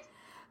 right?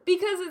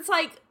 Because it's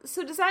like,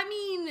 so does that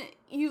mean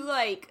you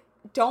like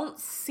don't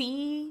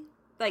see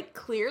like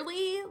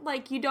clearly,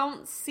 like you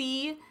don't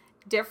see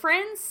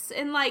difference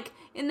in like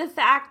in the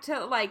fact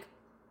to like,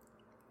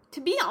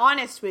 to be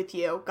honest with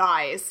you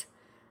guys,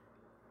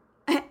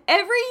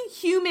 every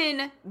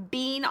human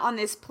being on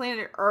this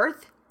planet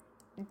Earth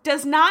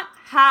does not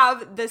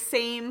have the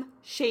same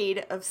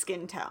shade of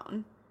skin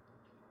tone.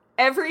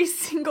 Every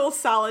single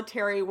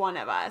solitary one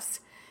of us.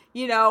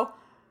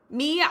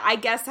 Me, I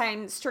guess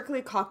I'm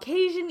strictly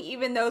Caucasian,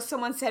 even though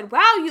someone said,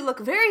 wow, you look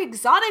very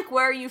exotic.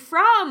 Where are you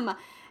from?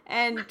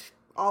 And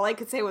all I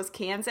could say was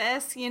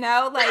Kansas, like,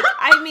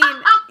 I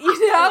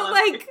mean,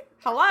 like,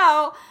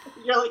 hello.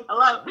 You're like,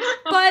 hello.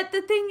 But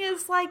the thing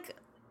is, like,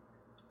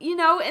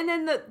 and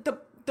then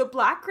the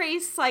Black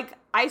race, like,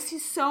 I see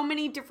so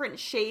many different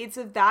shades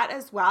of that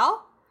as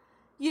well,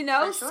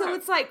 Sure. So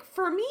it's like,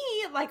 for me,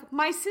 like,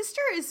 my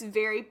sister is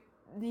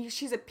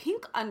she's a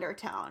pink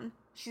undertone,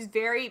 She's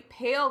very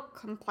pale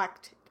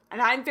complected,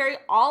 and I'm very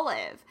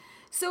olive.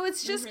 So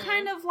it's just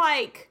kind of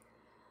like,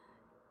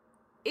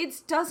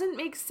 it doesn't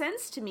make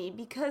sense to me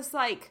because,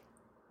 like,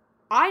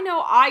 I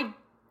know I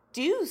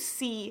do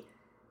see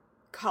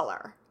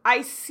color.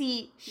 I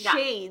see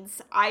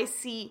shades. I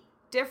see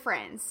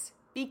difference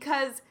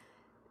because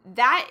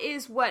that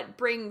is what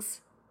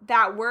brings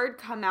that word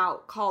come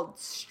out called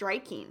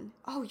striking.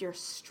 Oh, you're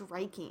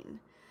striking.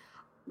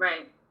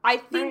 Right. I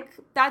think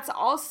that's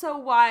also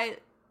why,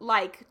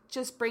 like,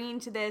 just bringing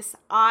to this,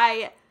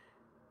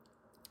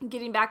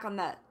 getting back on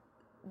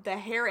the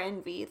hair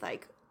envy,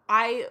 like,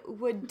 I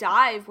would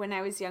dive when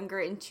I was younger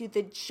into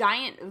the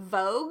giant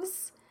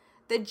Vogues,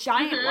 the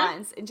giant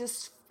ones, and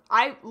just,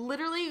 I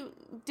literally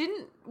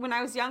didn't, when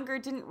I was younger,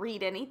 didn't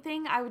read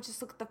anything. I would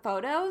just look at the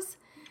photos.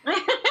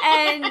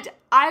 And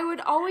I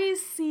would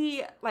always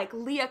see, like,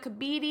 Leah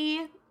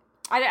Kabidi.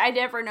 I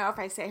never know if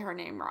I say her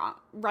name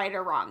right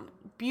or wrong.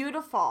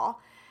 Beautiful.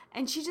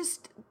 And she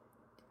just,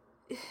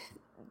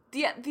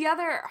 the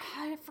other,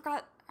 I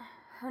forgot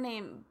her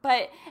name.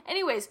 But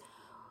anyways,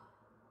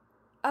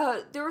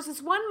 there was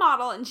this one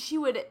model, and she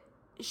was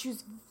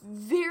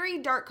very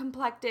dark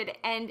complected,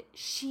 and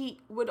she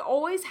would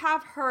always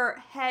have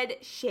her head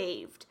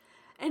shaved.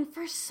 And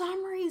for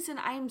some reason,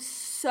 I am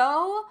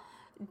so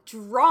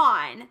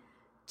drawn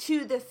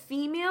to the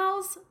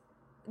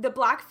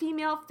black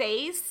female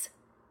face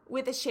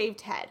with a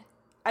shaved head.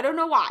 I don't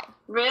know why.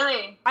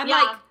 Really? I'm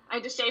like, I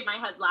just shaved my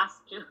head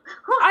last June.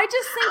 I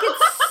just think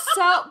it's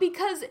so,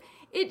 because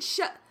it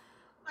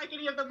like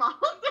any of the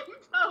models in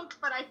Vogue,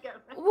 but I get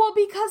it. Well,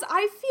 because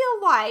I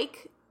feel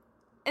like,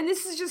 and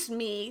this is just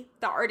me,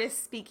 the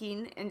artist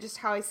speaking, and just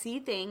how I see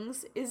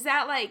things, is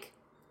that like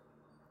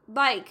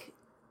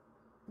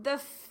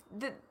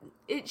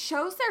it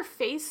shows their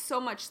face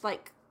so much,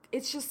 like,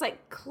 it's just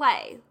like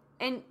clay,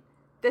 and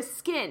the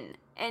skin,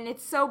 and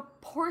it's so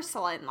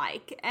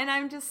porcelain-like, and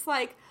I'm just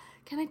like,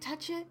 can I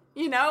touch it?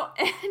 You know?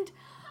 And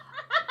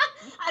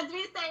as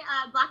we say,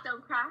 black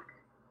don't crack.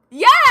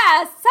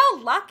 Yeah,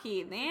 so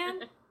lucky,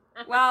 man.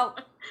 Well,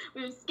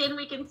 we have skin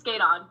we can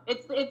skate on.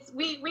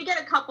 We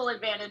get a couple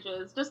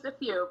advantages, just a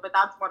few, but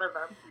that's one of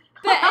them.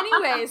 But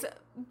anyways,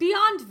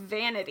 beyond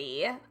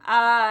vanity,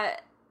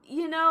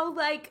 you know,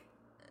 like,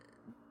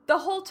 the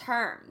whole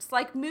terms,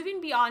 like,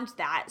 moving beyond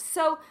that.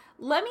 So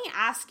let me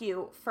ask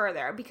you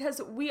further,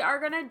 because we are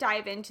going to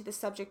dive into the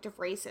subject of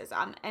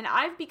racism, and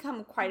I've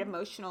become quite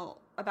emotional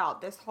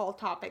about this whole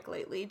topic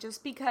lately,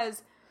 just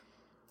because,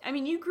 I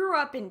mean, you grew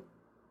up in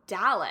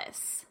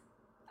Dallas,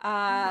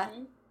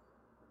 and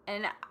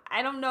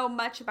I don't know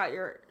much about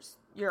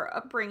your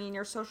upbringing,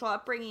 your social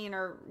upbringing,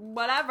 or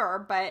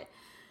whatever, but,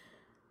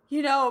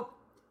 you know,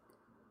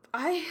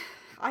 I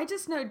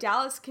just know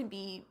Dallas can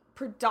be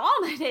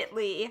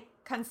predominantly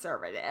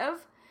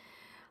conservative.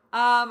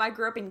 I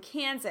grew up in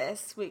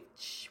Kansas,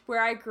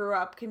 where I grew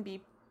up can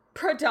be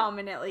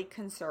predominantly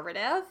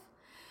conservative.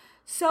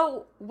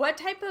 So what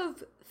type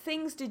of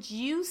things did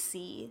you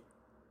see,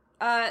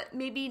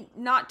 maybe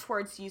not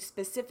towards you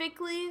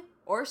specifically,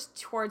 or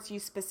towards you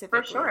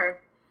specifically? For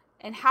sure.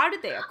 And how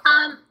did they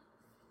occur?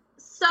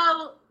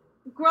 So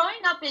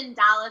growing up in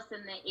Dallas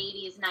in the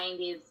 80s,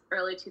 90s,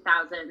 early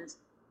 2000s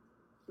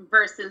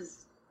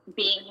versus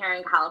being here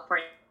in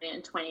California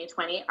in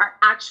 2020 are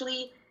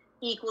actually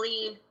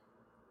equally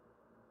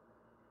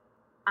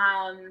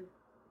I'm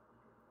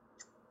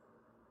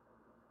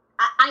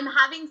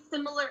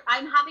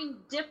having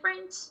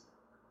different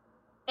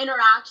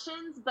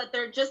interactions, but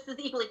they're just as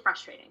equally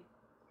frustrating.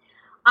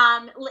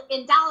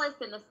 In Dallas,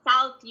 in the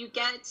South, you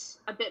get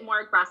a bit more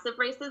aggressive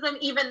racism,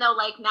 even though,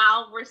 like,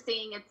 now we're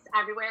seeing it's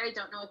everywhere. I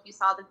don't know if you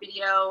saw the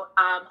video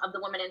of the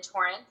woman in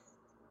Torrance.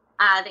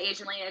 The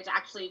Asian lady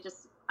actually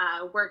just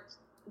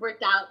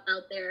worked out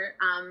there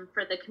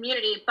for the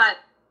community, but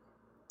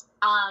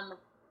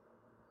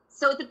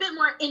so it's a bit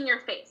more in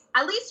your face.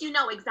 At least you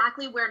know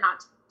exactly where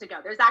not to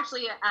go. There's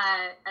actually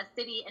a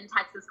city in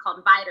Texas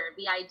called Vidor,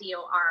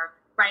 VIDOR,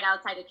 right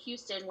outside of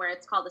Houston, where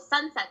it's called the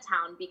Sunset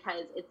Town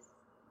because it's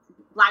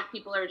Black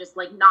people are just,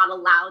 like, not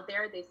allowed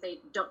there. They say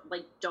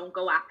don't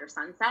go after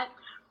sunset,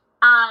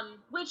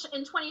 which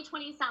in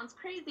 2020 sounds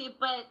crazy,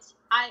 but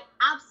I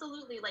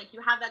absolutely, like,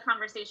 you have that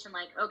conversation,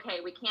 like, okay,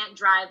 we can't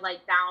drive,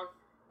 like, down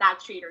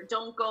that street, or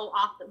don't go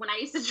off. When I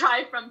used to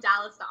drive from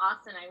Dallas to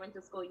Austin, I went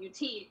to school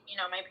UT, you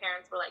know, my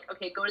parents were like,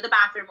 okay, go to the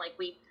bathroom. Like,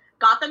 we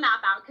got the map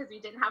out because we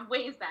didn't have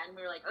Waze then.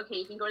 We were like, okay,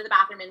 you can go to the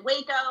bathroom in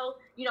Waco,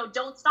 you know,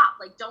 don't stop,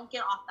 like, don't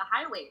get off the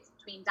highways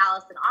between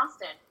Dallas and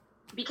Austin,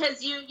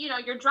 because you know,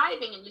 you're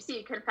driving and you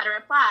see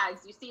Confederate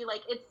flags, you see,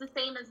 like, it's the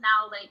same as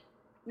now, like,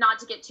 not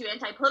to get too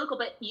anti-political,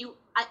 but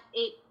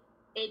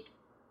it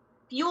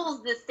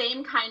fuels the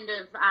same kind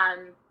of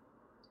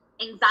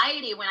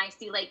anxiety when I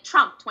see, like,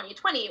 Trump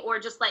 2020, or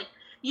just, like,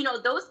 you know,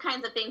 those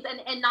kinds of things.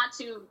 And not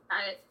to,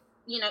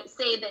 you know,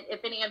 say that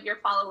if any of your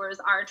followers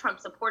are Trump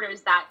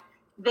supporters that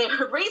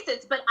they're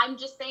racist, but I'm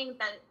just saying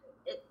that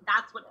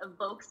that's what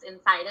evokes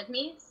inside of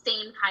me.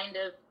 Same kind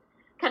of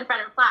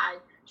Confederate flag,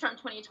 Trump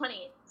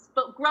 2020.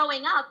 But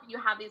growing up, you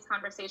have these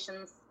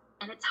conversations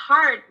and it's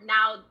hard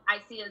now, I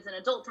see as an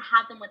adult, to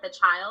have them with a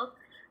child,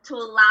 to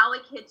allow a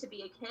kid to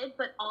be a kid,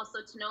 but also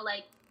to know,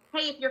 like,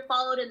 hey, if you're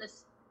followed in the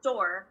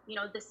store, you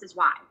know, this is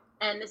why,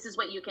 and this is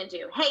what you can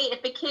do. Hey,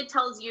 if a kid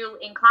tells you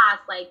in class,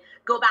 like,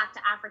 go back to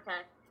Africa,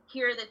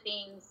 here are the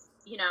things,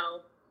 you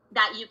know,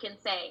 that you can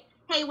say.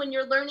 Hey, when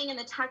you're learning in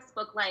the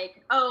textbook,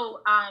 like,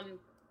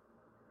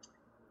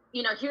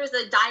 you know, here's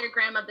a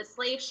diagram of the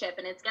slave ship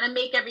and it's going to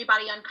make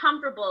everybody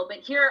uncomfortable, but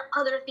here are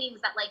other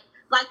things that, like,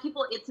 Black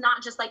people, it's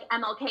not just like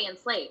MLK and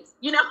slaves,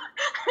 you know.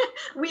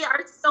 We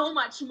are so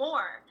much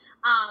more.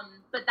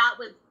 But that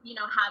was, you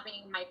know,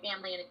 having my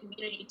family and a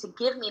community to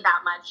give me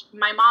that much.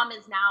 My mom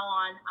is now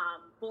on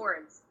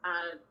boards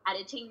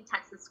editing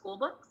Texas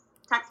school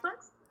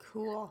textbooks.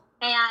 Cool.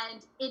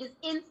 And it is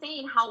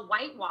insane how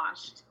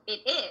whitewashed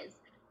it is.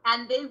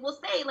 And they will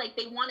say, like,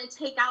 they want to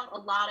take out a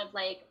lot of,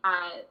 like,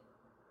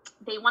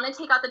 they want to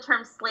take out the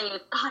term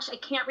slave. Gosh, I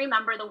can't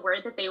remember the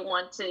word that they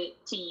want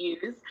to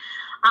use.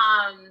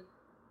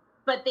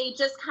 But they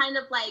just kind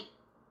of, like,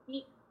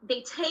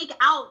 they take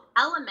out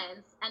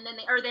elements, and then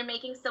they're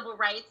making civil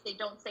rights. They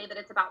don't say that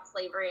it's about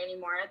slavery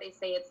anymore. They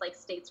say it's like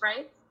states'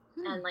 rights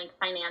and, like,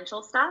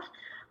 financial stuff.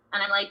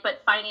 And I'm like,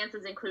 but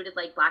finances included,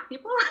 like, Black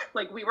people.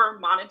 Like, we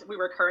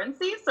were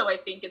currency, so I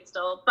think it's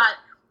still. But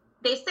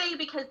they say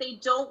because they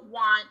don't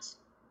want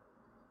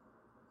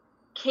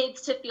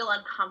kids to feel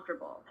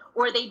uncomfortable,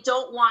 or they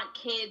don't want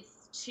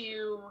kids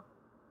to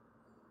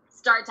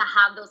start to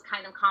have those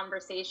kind of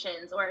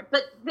conversations.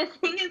 But the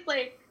thing is,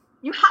 like,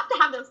 you have to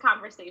have those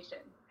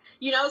conversations,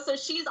 you know. So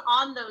she's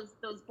on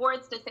those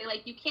boards to say,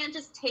 like, you can't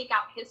just take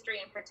out history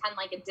and pretend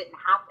like it didn't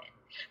happen,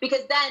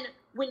 because then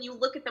when you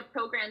look at the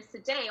programs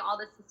today, all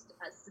this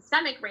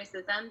systemic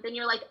racism, then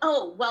you're like,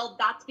 oh, well,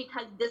 that's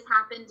because this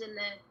happened in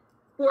the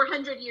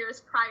 400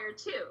 years prior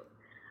to.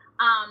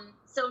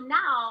 So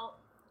now,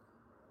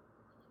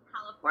 in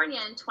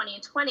California in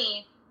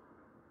 2020,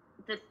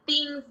 the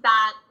things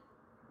that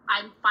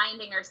I'm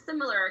finding are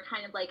similar, are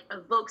kind of like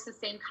evokes the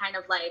same kind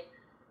of, like,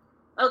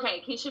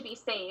 okay, he should be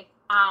safe,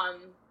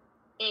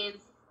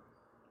 is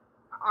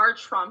our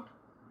Trump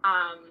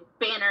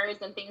banners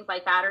and things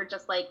like that, are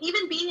just like,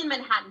 even being in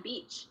Manhattan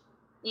Beach,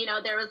 you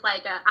know, there was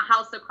like a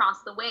house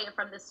across the way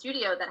from the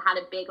studio that had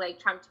a big, like,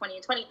 Trump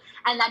 2020.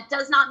 And that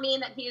does not mean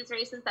that he is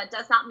racist. That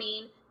does not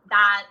mean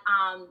that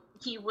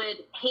he would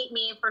hate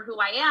me for who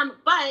I am,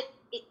 but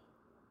it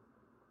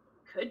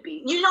could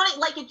be, you know,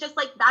 like, it just,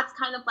 like, that's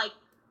kind of like,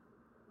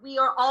 we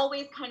are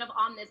always kind of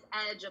on this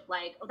edge of,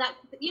 like, oh, that,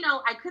 you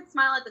know, I could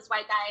smile at this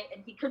white guy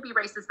and he could be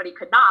racist, but he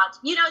could not.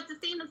 You know, it's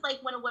the same as, like,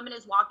 when a woman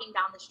is walking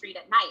down the street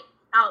at night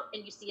out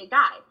and you see a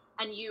guy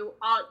and you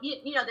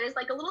know, there's,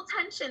 like, a little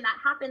tension that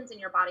happens in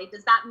your body.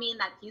 Does that mean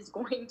that he's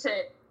going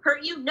to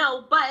hurt you?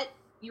 No, but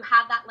you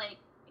have that, like,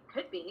 it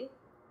could be.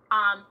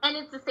 And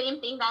it's the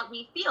same thing that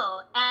we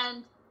feel.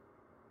 And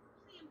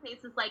in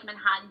places like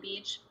Manhattan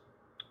Beach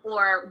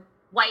or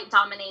white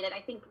dominated,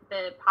 I think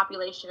the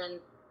population in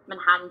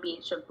Manhattan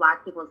Beach of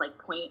Black people is like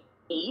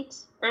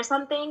 0.8 or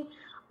something.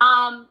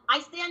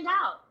 I stand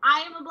out.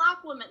 I am a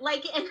Black woman,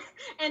 like,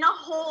 in a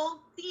whole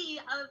sea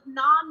of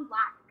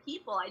non-Black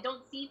people. I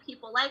don't see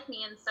people like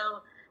me. And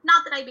so,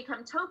 not that I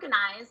become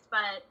tokenized,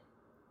 but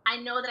I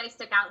know that I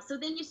stick out. So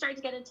then you start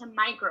to get into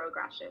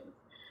microaggressions,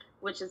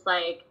 which is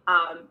like,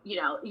 you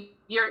know,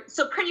 you're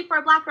so pretty for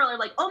a Black girl, or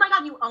like, oh my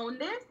God, you own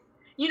this?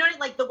 You know,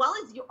 like, the well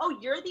is you. Oh,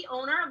 you're the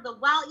owner of the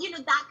well. You know,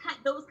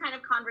 those kind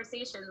of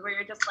conversations where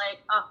you're just like,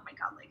 oh my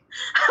God, like,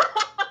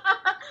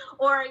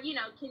 or, you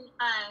know,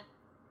 I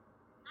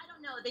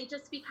don't know. They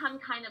just become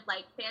kind of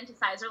like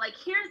fantasized, or like,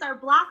 here's our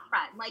Black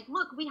friend. Like,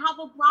 look, we have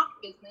a Black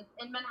business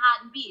in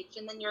Manhattan Beach,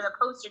 and then you're the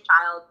poster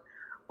child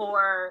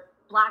for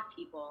Black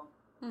people.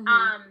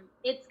 Mm-hmm.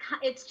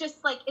 It's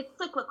just like, it's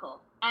cyclical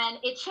and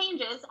it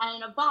changes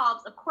and it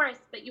evolves, of course.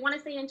 But you want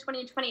to say in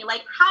 2020,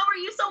 like, how are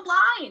you so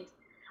blind?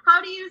 How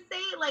do you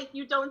say, like,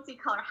 you don't see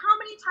color? How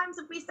many times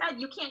have we said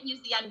you can't use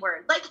the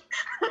N-word? Like,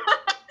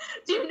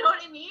 do you know what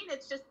I mean?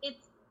 It's just, it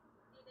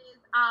is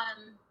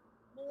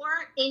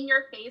more in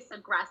your face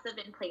aggressive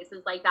in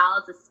places like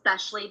Dallas,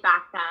 especially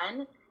back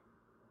then.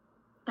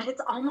 But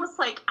it's almost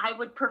like I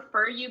would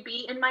prefer you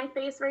be in my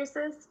face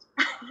racist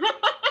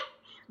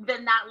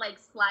than that, like,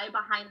 sly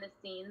behind the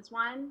scenes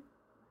one.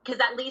 Because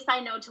at least I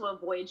know to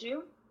avoid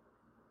you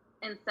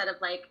instead of,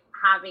 like,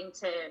 having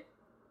to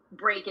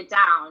break it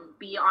down,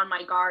 be on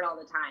my guard all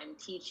the time,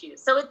 teach you.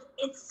 So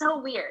it's so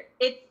weird.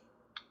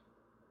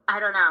 I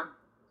don't know.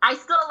 I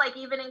still, like,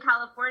 even in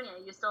California,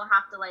 you still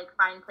have to, like,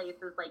 find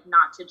places, like,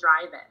 not to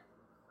drive it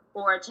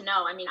or to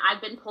know. I mean,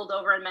 I've been pulled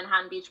over in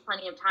Manhattan Beach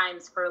plenty of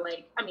times for,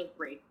 like, I mean,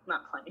 3,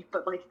 not plenty,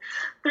 but like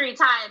 3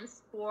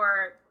 times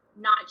for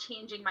not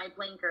changing my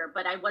blinker,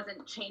 but I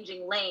wasn't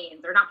changing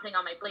lanes, or not putting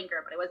on my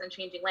blinker, but I wasn't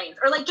changing lanes,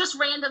 or, like, just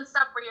random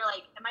stuff where you're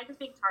like, am I just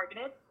being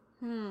targeted?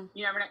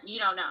 You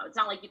don't know. It's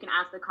not like you can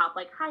ask the cop,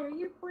 like, hi, are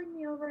you pulling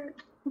me over?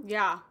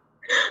 Yeah.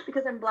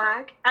 Because I'm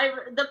Black.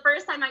 The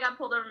first time I got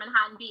pulled over in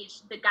Manhattan Beach,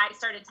 the guy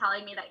started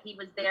telling me that he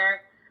was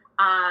there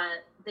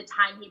the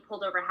time he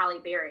pulled over Halle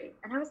Berry.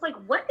 And I was like,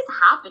 what is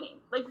happening?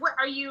 Like, what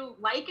are you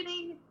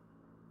likening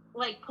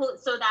like pull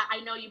so that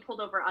I know you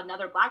pulled over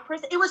another Black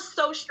person. It was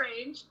so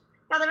strange.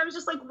 Yeah, then I was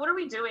just like, what are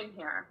we doing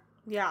here?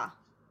 Yeah.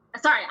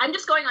 Sorry, I'm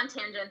just going on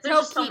tangents. There's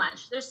just so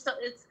much.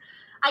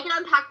 I can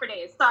unpack for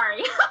days.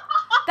 Sorry.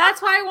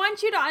 That's why I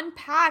want you to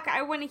unpack.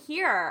 I want to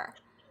hear.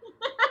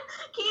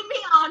 Keep me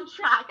on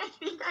track. I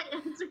think I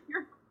answered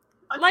your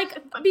question.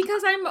 Like,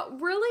 because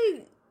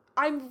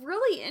I'm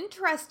really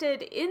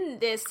interested in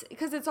this,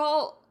 because it's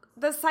all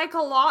the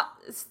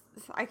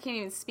I can't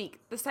even speak.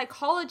 The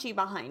psychology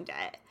behind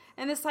it.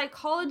 And the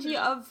psychology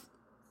of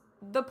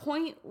the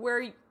point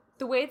where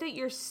the way that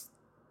you're,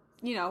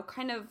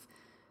 kind of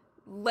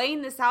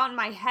laying this out in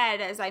my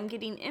head as I'm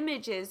getting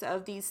images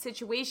of these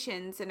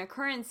situations and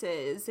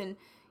occurrences and,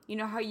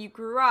 how you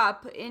grew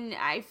up. And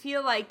I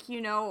feel like,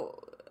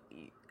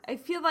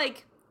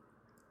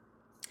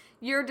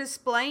 you're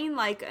displaying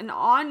like an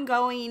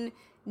ongoing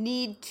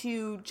need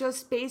to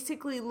just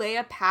basically lay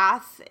a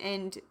path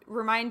and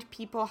remind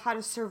people how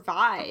to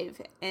survive.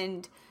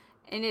 And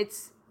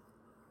it's,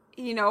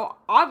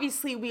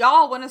 obviously we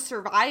all want to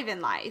survive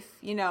in life,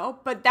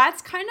 but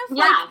that's kind of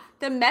like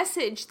the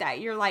message that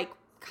you're like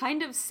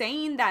kind of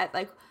saying, that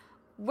like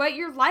what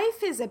your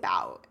life is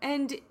about.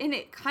 And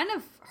it kind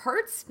of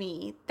hurts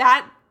me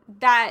that,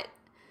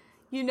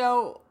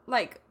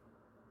 like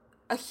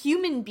a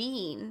human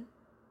being,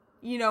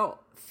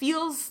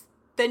 feels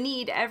the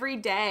need every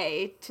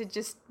day to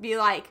just be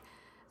like,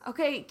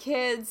 okay,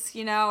 kids,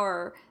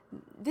 or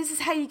this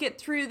is how you get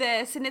through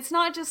this. And it's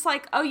not just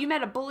like, oh, you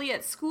met a bully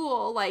at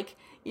school, like,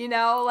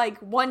 like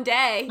one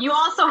day. You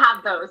also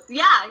have those.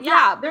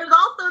 Yeah. There's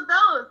also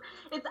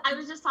those. I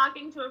was just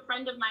talking to a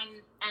friend of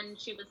mine, and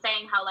she was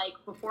saying how, like,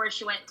 before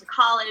she went to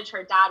college,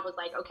 her dad was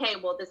like, okay,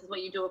 well, this is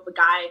what you do if a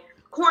guy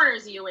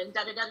corners you and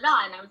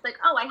da-da-da-da. And I was like,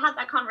 oh, I had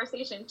that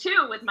conversation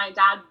too with my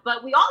dad.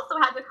 But we also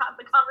had the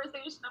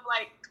conversation of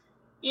like,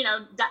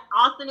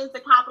 Austin is the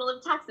capital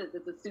of Texas.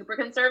 It's a super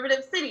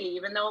conservative city,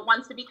 even though it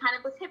wants to be kind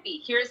of this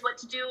hippie. Here's what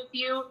to do if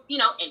you,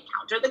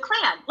 encounter the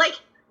Klan. Like,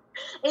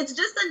 it's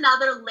just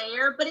another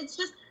layer, but it's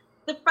just,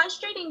 the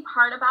frustrating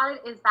part about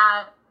it is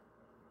that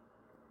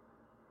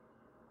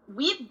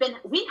we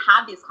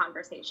have these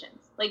conversations.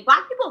 Like,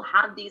 Black people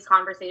have these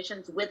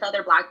conversations with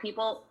other Black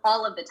people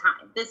all of the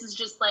time. This is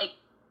just like,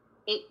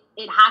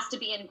 it has to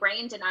be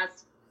ingrained in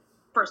us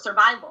for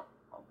survival.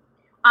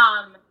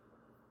 Also,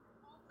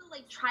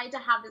 like, tried to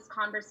have this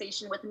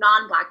conversation with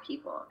non-Black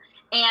people,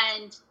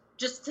 and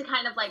just to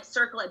kind of like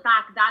circle it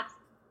back,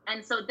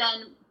 and so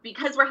then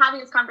because we're having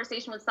this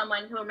conversation with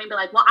someone who may be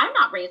like, well, I'm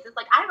not racist,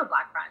 like I have a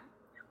Black friend,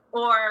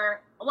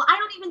 or well, I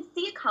don't even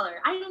see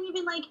color, I don't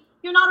even like,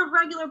 you're not a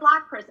regular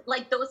Black person,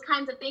 like those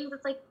kinds of things.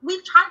 It's like,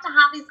 we've tried to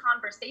have these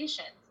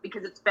conversations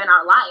because it's been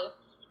our life.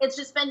 It's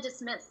just been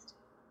dismissed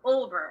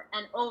over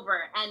and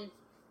over. And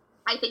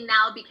I think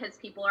now, because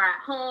people are at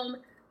home,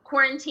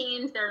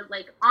 quarantined, they're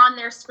like on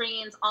their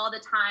screens all the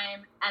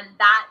time, and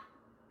that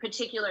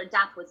particular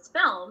death was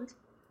filmed,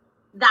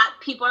 that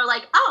people are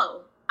like,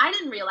 oh, I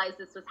didn't realize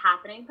this was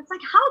happening. It's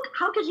like,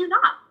 how could you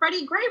not?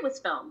 Freddie Gray was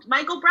filmed.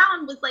 Michael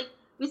Brown was like,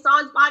 we saw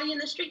his body in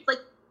the streets. Like,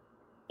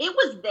 it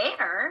was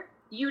there.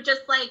 You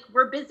just like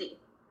were busy,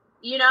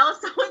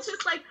 So it's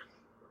just like,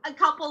 a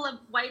couple of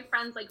white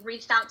friends like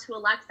reached out to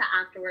Alexa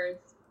afterwards,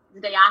 the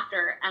day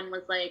after, and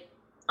was like,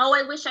 oh,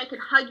 I wish I could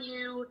hug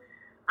you.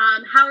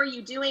 How are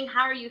you doing?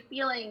 How are you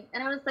feeling?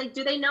 And I was like,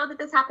 do they know that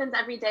this happens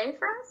every day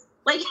for us?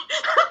 Like,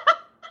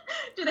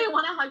 do they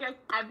want to hug us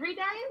every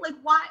day? Like,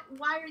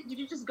 why did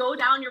you just go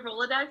down your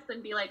Rolodex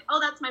and be like, oh,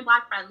 that's my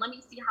Black friend, let me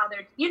see how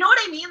they're, you know what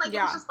I mean? Like,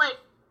 It's just like,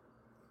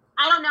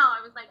 I don't know.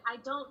 I was like, I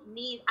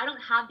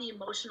don't have the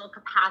emotional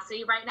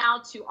capacity right now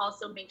to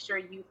also make sure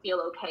you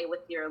feel okay with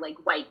your like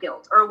white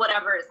guilt or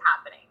whatever is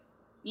happening.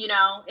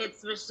 It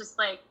was just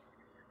like,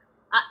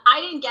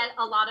 I didn't get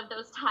a lot of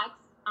those texts,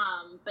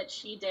 but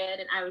she did.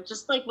 And I would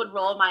just like, would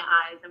roll my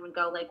eyes and would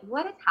go like,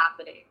 what is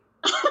happening?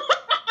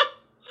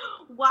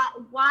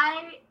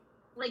 Why,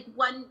 like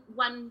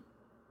one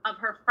of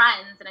her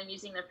friends, and I'm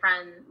using the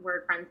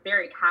word friends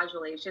very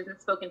casually, she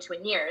hasn't spoken to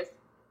in years,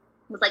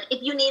 was like,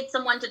 if you need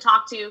someone to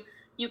talk to,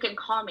 you can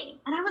call me.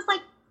 And I was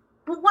like,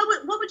 but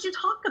what would you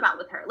talk about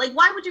with her? Like,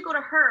 why would you go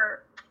to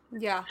her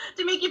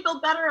to make you feel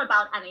better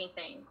about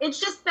anything?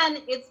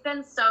 It's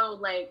been so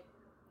like,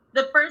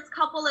 the first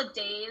couple of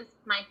days,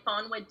 my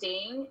phone would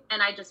ding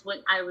and I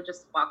would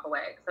just walk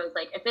away. So I was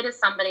like, if it is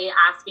somebody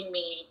asking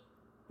me,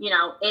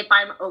 if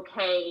I'm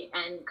okay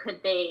and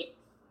could they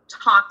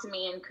talk to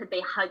me and could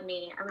they hug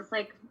me? I was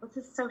like,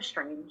 this is so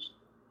strange.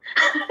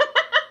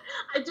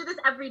 I do this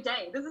every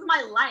day. This is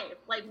my life.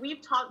 Like,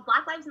 we've talked,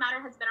 Black Lives Matter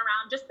has been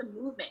around, just the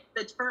movement,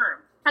 the term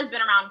has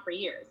been around for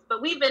years,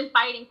 but we've been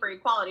fighting for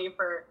equality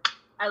for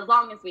as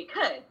long as we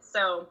could.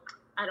 So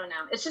I don't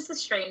know. It's just a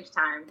strange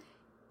time.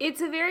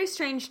 It's a very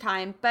strange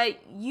time, but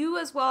you,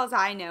 as well as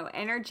I know,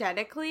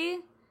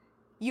 energetically,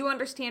 you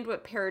understand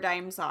what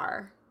paradigms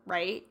are,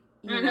 right?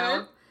 You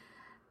know?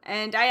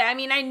 And I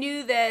mean, I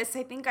knew this.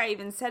 I think I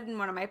even said in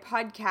one of my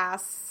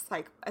podcasts,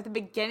 like at the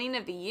beginning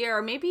of the year,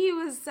 or maybe it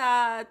was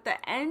at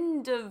the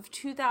end of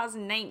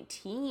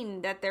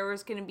 2019, that there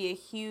was going to be a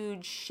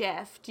huge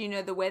shift, you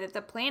know, the way that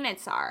the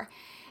planets are.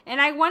 And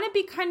I want to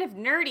be kind of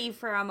nerdy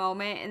for a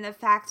moment in the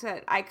fact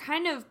that I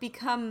kind of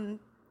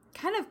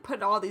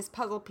put all these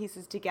puzzle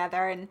pieces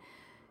together, and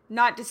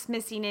not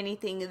dismissing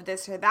anything of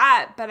this or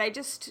that, but I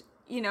just,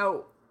 you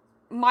know,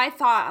 my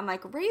thought on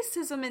like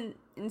racism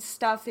and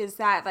stuff is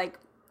that like,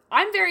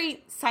 I'm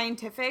very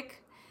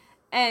scientific,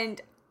 and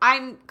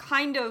I'm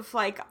kind of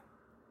like,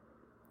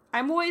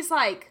 I'm always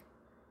like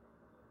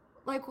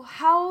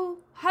how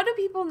do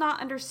people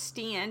not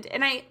understand?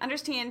 And I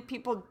understand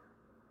people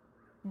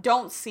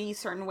don't see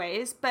certain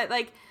ways, but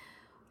like,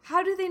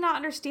 how do they not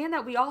understand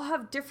that we all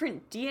have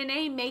different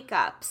DNA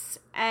makeups,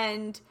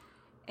 and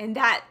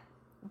that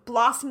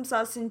blossoms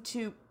us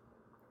into,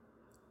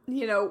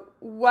 you know,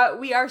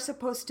 what we are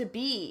supposed to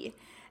be,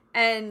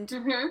 and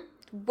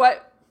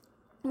what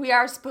we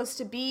are supposed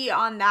to be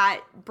on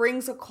that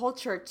brings a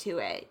culture to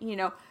it, you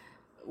know,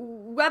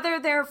 whether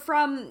they're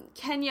from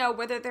Kenya,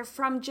 whether they're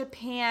from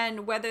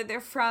Japan, whether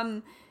they're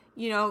from,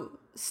 you know,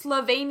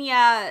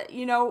 Slovenia,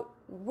 you know,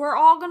 we're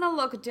all going to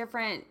look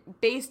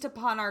different based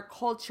upon our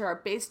culture,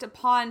 based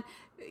upon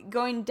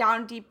going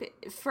down deep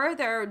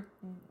further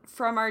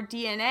from our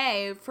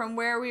DNA, from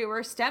where we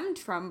were stemmed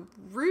from,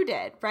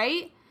 rooted,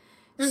 right?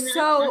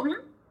 So,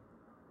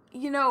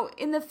 you know,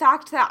 in the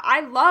fact that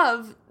I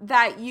love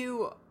that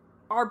you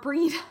are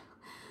bringing,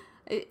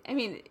 I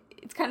mean,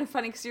 it's kind of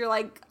funny because you're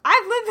like,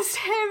 I've lived this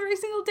day every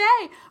single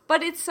day,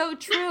 but it's so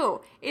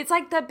true. It's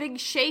like the big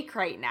shake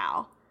right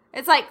now.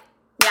 It's like,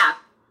 yeah,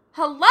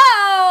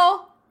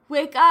 hello,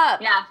 wake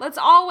up. Yeah. Let's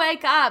all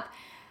wake up.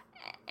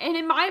 And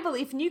in my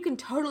belief, and you can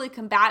totally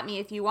combat me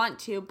if you want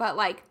to, but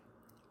like,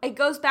 it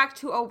goes back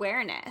to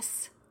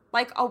awareness.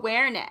 Like,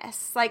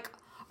 awareness. Like,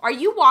 are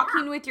you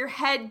walking with your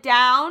head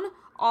down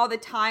all the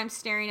time,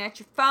 staring at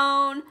your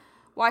phone,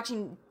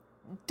 watching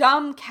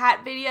dumb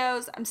cat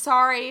videos? I'm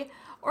sorry.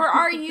 Or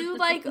are you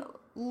like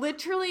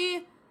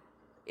literally,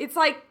 it's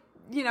like,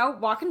 you know,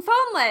 walking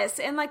phoneless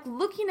and like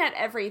looking at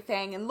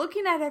everything and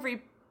looking at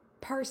every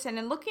person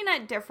and looking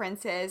at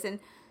differences,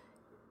 and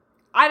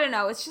I don't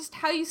know, it's just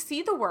how you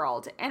see the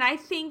world. And I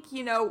think,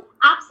 you know,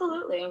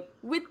 absolutely,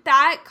 with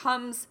that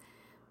comes,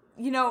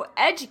 you know,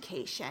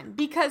 education,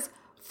 because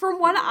from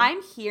what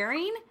I'm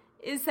hearing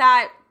is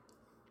that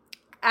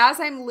as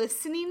I'm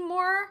listening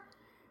more,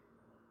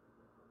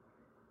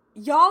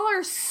 y'all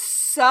are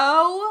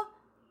so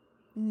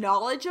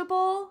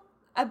knowledgeable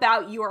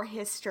about your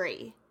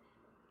history.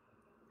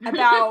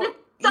 About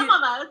some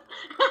of us.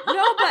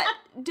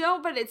 no,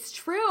 but it's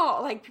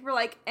true. Like, people are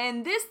like,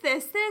 and this,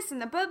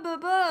 and the blah, blah,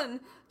 blah, and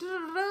da,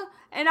 da, da.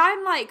 And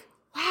I'm like,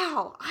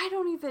 wow, I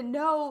don't even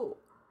know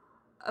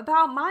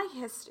about my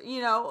history,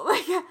 you know,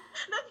 like.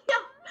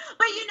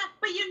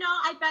 But you know,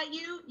 I bet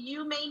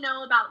you may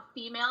know about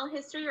female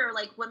history, or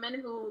like women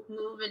who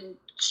move and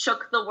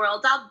shook the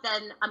world up,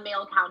 than a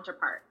male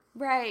counterpart.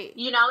 Right.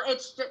 You know,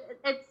 it's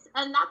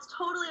and that's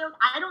totally,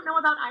 I don't know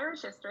about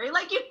Irish history,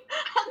 like, you,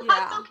 and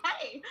that's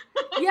okay.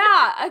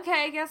 Yeah,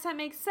 okay, I guess that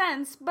makes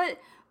sense, but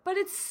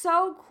it's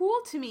so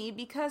cool to me,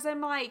 because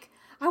I'm like,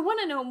 I want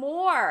to know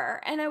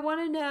more, and I want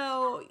to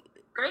know,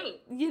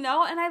 great, you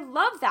know, and I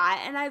love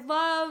that, and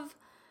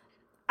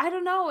I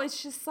don't know,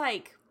 it's just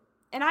like,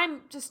 and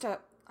I'm just a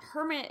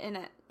hermit in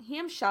a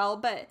ham shell,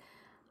 but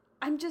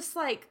I'm just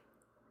like,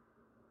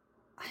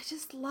 I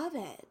just love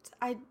it.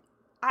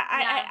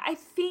 I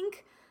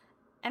think,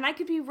 and I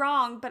could be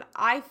wrong, but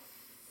I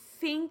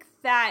think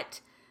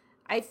that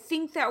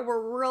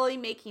we're really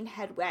making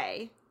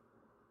headway.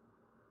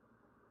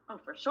 Oh,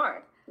 for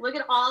sure. Look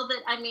at all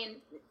that. I mean,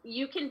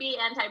 you can be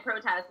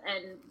anti-protest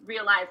and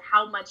realize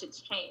how much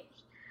it's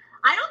changed.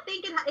 I don't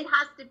think it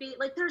has to be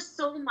like, there's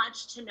so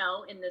much to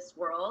know in this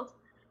world.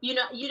 You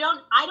know,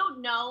 I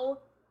don't know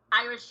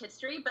Irish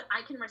history, but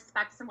I can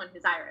respect someone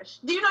who's Irish.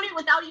 Do you know what I mean?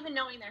 Without even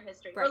knowing their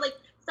history. Right. Or like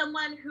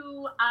someone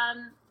who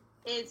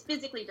is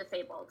physically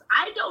disabled.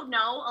 I don't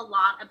know a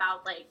lot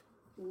about like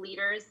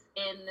leaders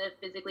in the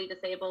physically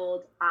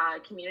disabled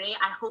community.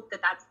 I hope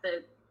that that's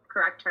the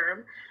correct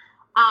term.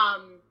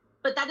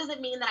 But that doesn't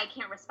mean that I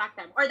can't respect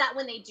them, or that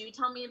when they do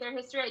tell me their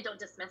history, I don't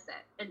dismiss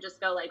it and just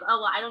go like,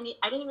 oh, well, I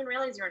didn't even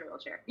realize you're in a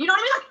wheelchair. You know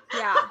what I mean?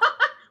 Like, yeah.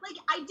 Like,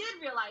 I did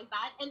realize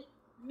that, and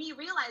me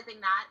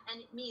realizing that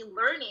and me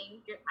learning,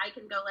 I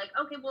can go like,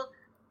 okay, well,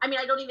 I mean,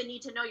 I don't even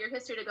need to know your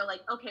history to go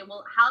like, okay,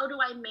 well, how do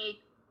I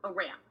make a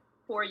ramp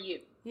for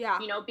you?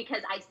 Yeah. You know,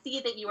 because I see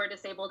that you are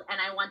disabled, and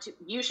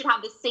you should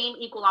have the same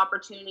equal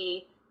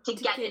opportunity to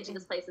get into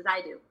this place as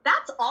I do.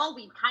 That's all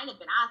we've kind of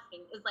been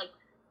asking, is like,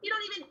 you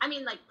don't even, I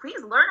mean, like,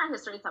 please learn our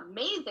history. It's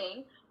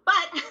amazing.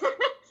 But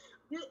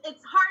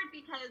it's hard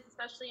because,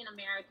 especially in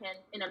America,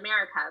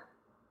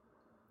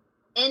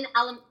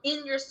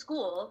 in your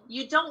school,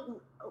 you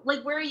don't,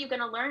 like, where are you going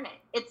to learn it?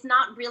 It's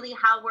not really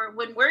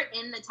when we're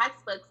in the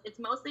textbooks, it's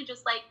mostly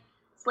just like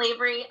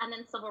slavery and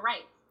then civil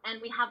rights.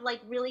 And we have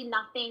like really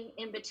nothing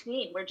in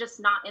between. We're just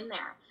not in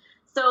there.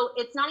 So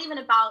it's not even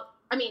about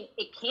I mean,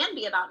 it can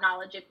be about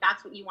knowledge if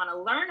that's what you want to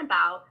learn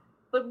about,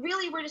 but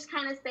really we're just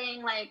kind of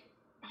saying like,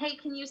 hey,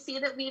 can you see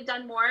that we've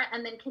done more?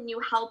 And then can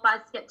you help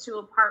us get to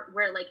a part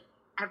where like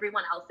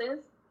everyone else is?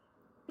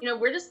 You know,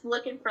 we're just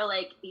looking for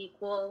like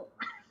equal,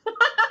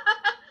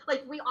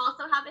 like we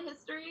also have a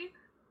history.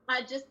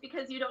 Just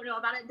because you don't know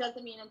about it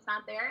doesn't mean it's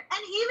not there.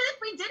 And even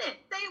if we didn't,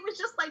 say it was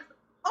just like,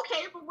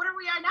 okay, but what are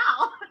we at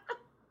now?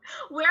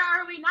 Where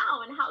are we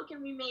now? And how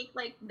can we make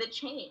like the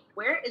change?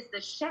 Where is the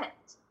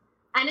shift?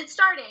 And it's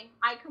starting.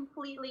 I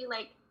completely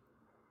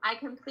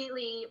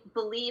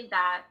believe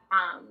that.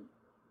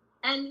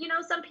 And you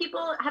know, some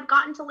people have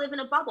gotten to live in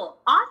a bubble.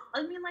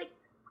 I mean, like,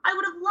 I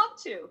would have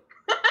loved to.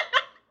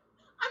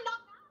 I'm not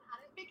mad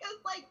at it because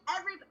like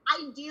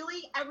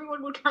ideally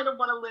everyone would kind of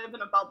want to live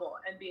in a bubble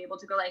and be able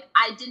to go like,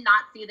 I did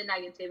not see the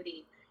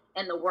negativity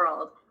in the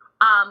world.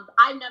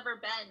 I've never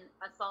been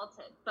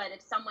assaulted, but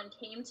if someone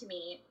came to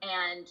me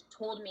and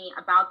told me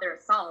about their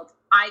assault,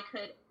 I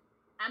could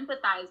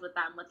empathize with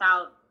them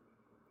without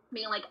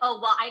being like, oh,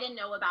 well, I didn't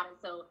know about it,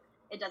 so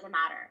it doesn't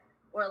matter.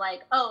 Or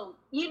like, oh,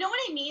 you know what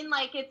I mean?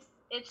 Like,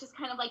 it's just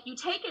kind of like you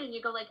take it and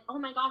you go like, oh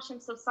my gosh,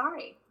 I'm so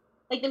sorry.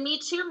 Like the Me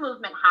Too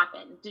movement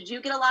happened. Did you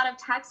get a lot of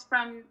texts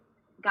from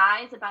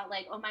guys about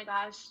like, oh my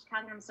gosh,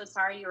 Catherine, I'm so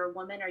sorry, you're a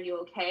woman, are you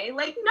okay?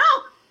 Like, no.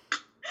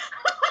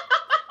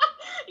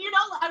 You know,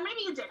 or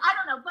maybe you did. I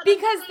don't know. But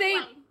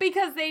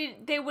because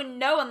they wouldn't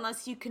know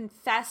unless you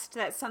confessed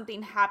that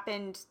something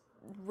happened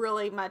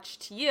really much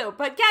to you.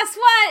 But guess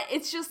what?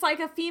 It's just like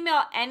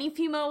any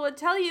female would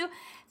tell you,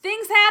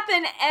 things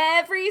happen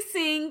every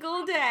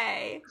single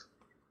day.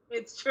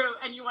 It's true.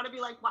 And you want to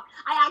be like, what?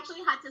 I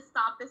actually had to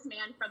stop this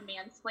man from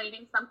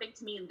mansplaining something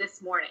to me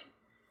this morning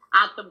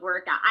at the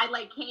workout. I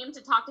like came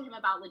to talk to him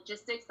about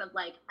logistics of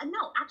like,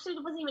 no, actually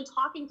I wasn't even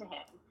talking to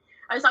him.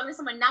 I was talking to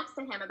someone next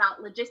to him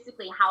about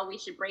logistically how we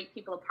should break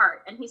people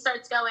apart. And he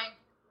starts going,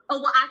 oh,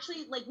 well,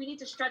 actually, like, we need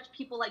to stretch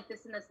people like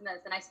this and this and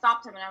this. And I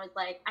stopped him and I was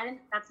like,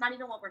 that's not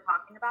even what we're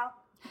talking about.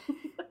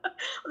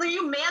 Are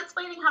you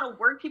mansplaining how to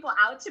work people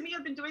out to me?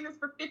 I've been doing this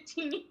for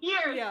 15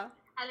 years. Yeah.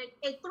 And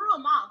it threw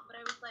him off. But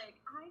I was like,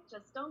 I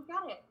just don't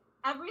get it.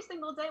 Every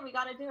single day we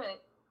got to do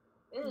it.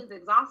 It is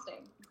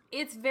exhausting.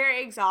 It's very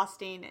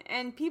exhausting.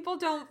 And people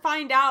don't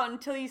find out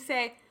until you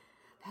say,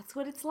 that's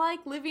what it's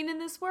like living in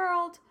this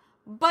world.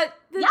 But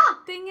the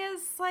thing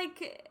is,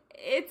 like,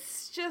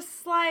 it's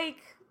just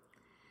like,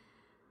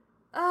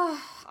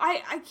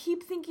 I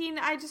keep thinking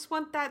I just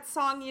want that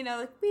song, you know,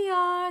 like, we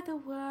are the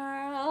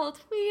world,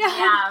 we are.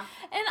 Yeah.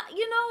 And,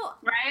 you know,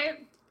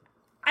 right?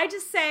 I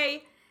just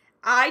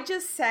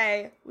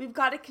say, we've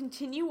got to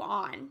continue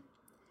on,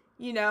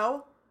 you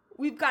know?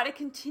 We've got to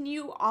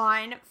continue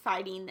on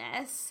fighting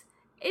this.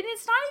 And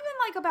it's not even,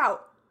 like,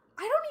 about,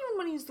 I don't even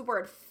want to use the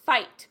word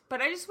fight,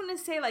 but I just want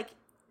to say, like,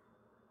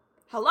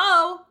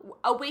 hello,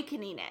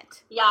 awakening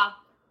it. Yeah.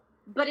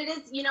 But it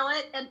is, you know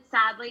what, and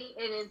sadly,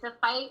 it is a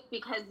fight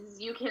because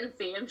you can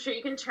see, I'm sure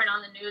you can turn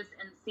on the news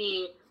and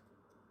see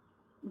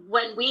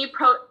when there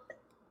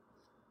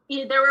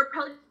were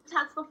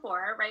protests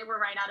before, right?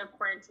 We're right out of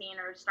quarantine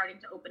or starting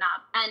to open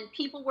up. And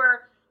people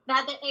they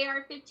had the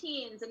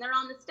AR-15s and they're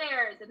on the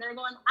stairs and they're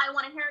going, I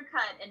want a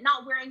haircut and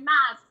not wearing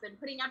masks and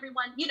putting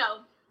everyone, you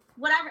know,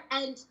 whatever.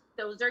 And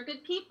those are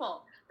good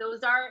people.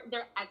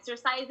 They're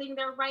exercising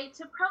their right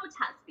to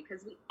protest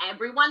because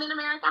everyone in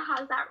America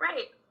has that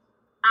right.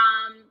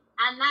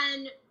 And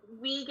then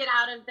we get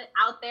out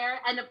there,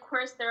 and of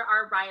course there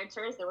are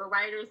rioters. There were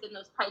rioters in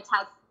those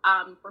protests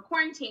for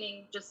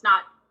quarantining, just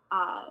not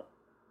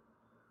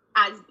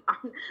as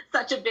on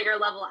such a bigger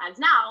level as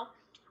now.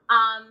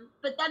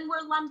 But then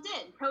we're lumped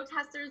in.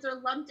 Protesters are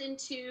lumped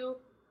into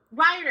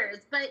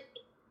rioters. But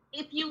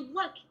if you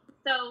look,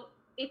 so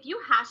if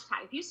you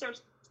search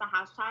the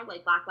hashtag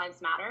like Black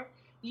Lives Matter,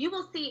 you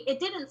will see it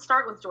didn't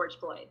start with George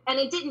Floyd, and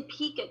it didn't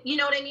peak at, you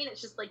know what I mean? It's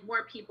just like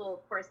more people,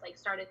 of course, like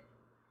started.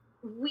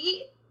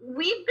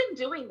 We've been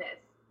doing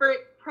this for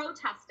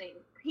protesting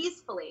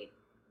peacefully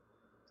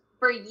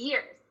for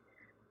years.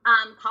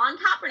 Colin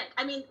Kaepernick,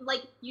 I mean,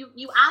 like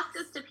you ask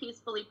us to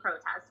peacefully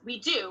protest, we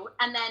do,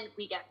 and then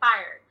we get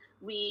fired.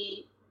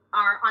 We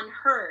are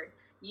unheard.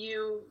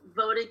 You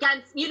vote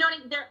against, you know,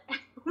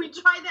 we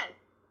try this.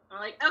 We're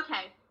like,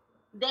 okay,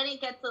 then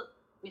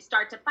we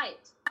start to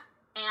fight,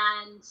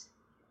 and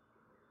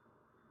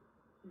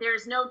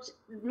there's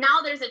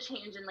a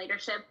change in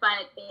leadership,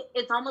 but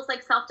it's almost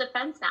like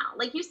self-defense now.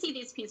 Like you see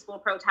these peaceful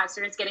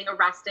protesters getting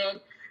arrested,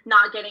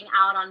 not getting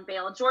out on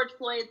bail. George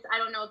Floyd's, I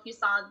don't know if you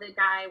saw the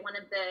guy, one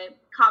of the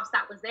cops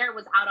that was there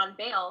was out on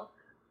bail,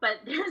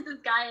 but there's this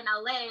guy in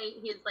LA,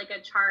 he's like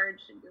a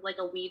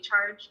weed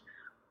charge.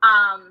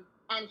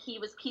 And he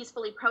was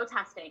peacefully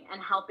protesting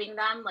and helping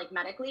them like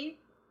medically.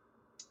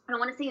 I don't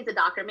want to say he's a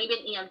doctor, maybe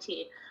an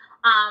EMT.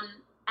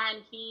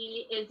 And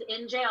he is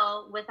in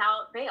jail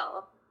without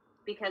bail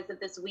because of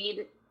this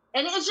weed.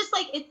 And it's just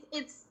like,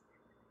 it's,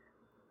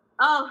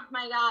 oh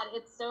my God,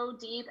 it's so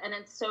deep and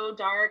it's so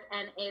dark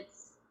and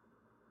it's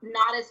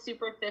not as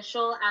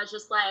superficial as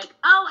just like,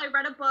 oh, I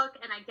read a book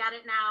and I get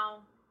it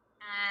now.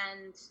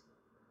 And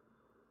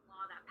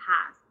law that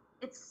passed.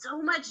 it's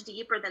so much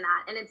deeper than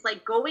that. And it's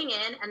like going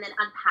in and then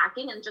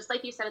unpacking, and just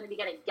like you said in the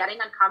beginning, getting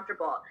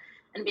uncomfortable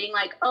and being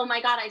like, oh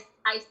my God,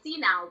 I see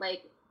now,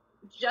 like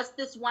just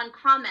this one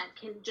comment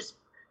can just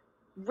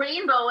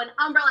rainbow and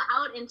umbrella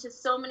out into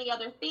so many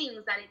other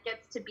things that it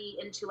gets to be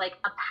into like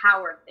a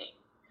power thing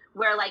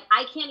where like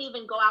I can't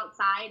even go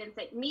outside and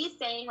say, me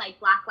saying like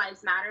Black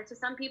Lives Matter to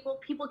some people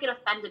get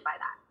offended by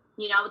that.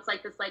 You know, it's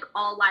like this like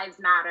all lives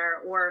matter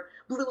or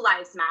blue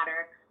lives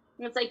matter.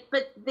 And it's like,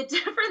 but the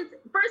difference,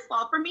 first of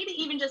all, for me to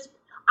even just,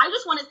 I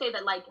just want to say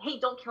that like, hey,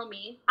 don't kill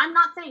me. I'm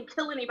not saying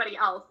kill anybody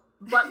else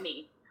but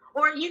me.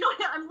 Or, you know,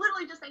 I'm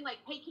literally just saying like,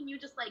 hey, can you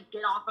just like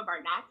get off of our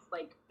necks?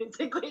 Like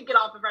physically get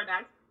off of our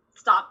necks.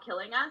 Stop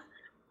killing us.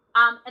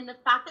 And the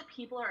fact that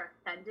people are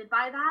offended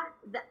by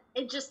that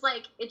it just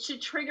like, it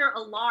should trigger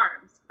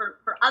alarms for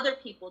other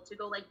people to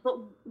go like, but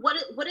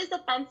what is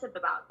offensive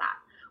about that?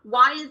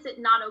 Why is it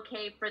not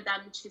okay for them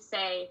to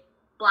say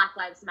Black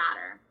Lives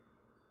Matter?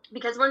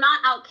 Because we're not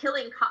out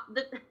killing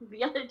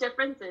the other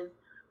difference is,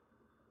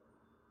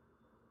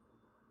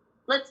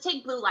 let's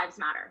take Blue Lives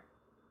Matter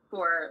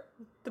for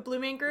the Blue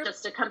Man Group,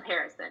 just a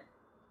comparison.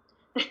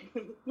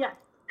 Yes,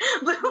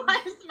 Blue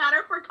Lives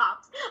Matter for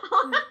cops.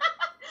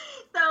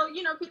 So,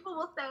 you know, people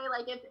will say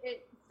like if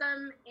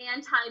some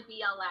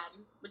anti-BLM,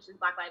 which is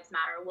Black Lives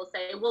Matter, will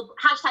say, well,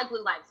 hashtag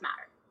Blue Lives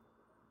Matter.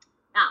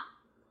 Now,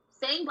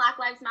 saying Black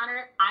Lives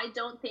Matter, I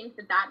don't think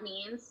that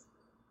means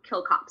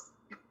kill cops,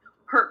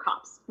 hurt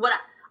cops,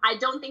 whatever. I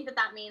don't think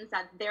that means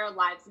that their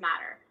lives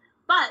matter.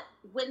 But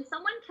when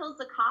someone kills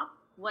a cop,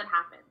 what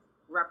happens?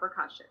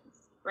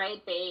 Repercussions,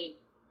 right? They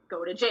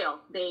go to jail.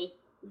 They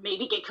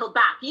maybe get killed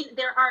back.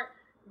 There are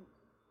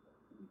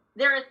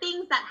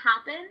things that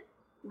happen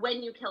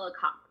when you kill a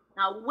cop.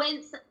 Now,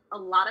 a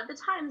lot of the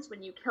times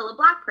when you kill a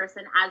Black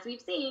person, as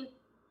we've seen,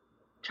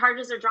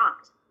 charges are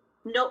dropped.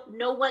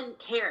 No one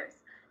cares.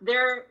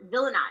 They're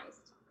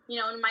villainized. You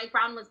know, when Mike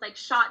Brown was like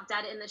shot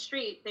dead in the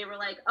street, they were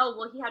like, oh,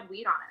 well, he had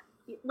weed on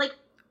it. Like,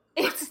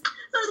 so is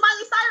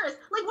Miley Cyrus.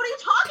 Like, what are you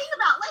talking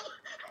about? Like,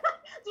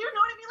 do you know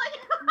what I mean? Like,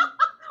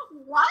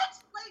 what?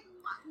 Like,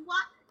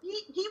 what? He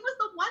was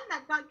the one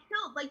that got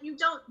killed. Like,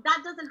 that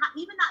doesn't have,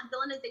 even that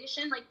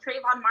villainization, like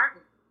Trayvon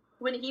Martin,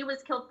 when he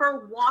was killed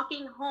for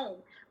walking home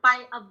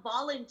by a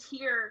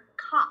volunteer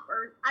cop,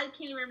 or I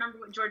can't even remember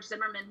what George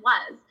Zimmerman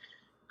was.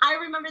 I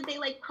remember they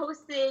like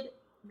posted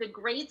the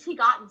grades he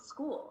got in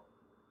school.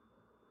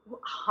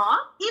 Huh?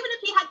 Even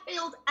if he had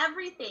failed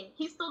everything,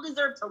 he still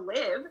deserved to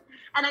live.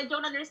 And I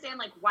don't understand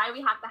like why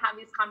we have to have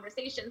these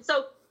conversations.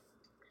 So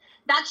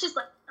that's just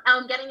like,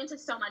 I'm getting into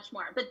so much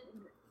more, but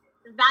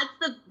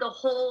that's the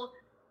whole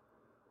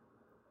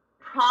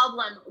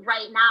problem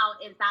right now,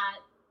 is that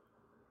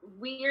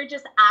we're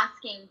just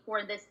asking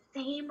for the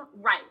same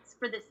rights,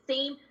 for the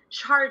same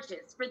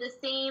charges, for the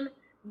same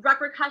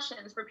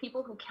repercussions for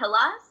people who kill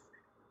us.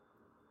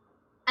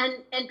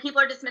 And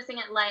people are dismissing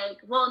it like,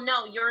 well,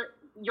 no,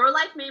 your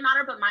life may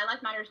matter, but my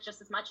life matters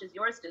just as much as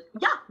yours does.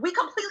 Yeah, we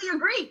completely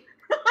agree.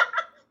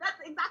 That's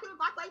exactly what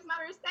Black Lives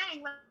Matter is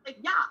saying. Like,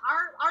 yeah,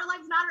 our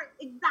lives matter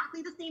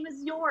exactly the same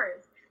as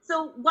yours.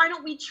 So why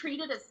don't we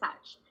treat it as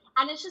such?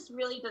 And it's just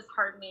really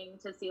disheartening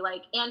to see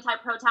like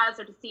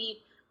anti-protests, or to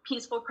see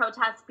peaceful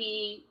protests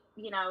be,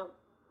 you know,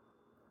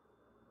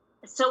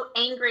 so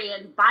angry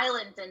and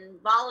violent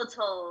and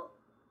volatile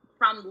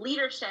from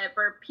leadership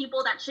or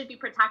people that should be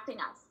protecting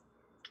us.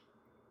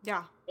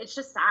 Yeah. It's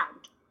just sad.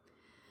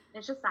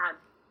 It's just sad.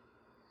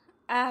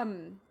 I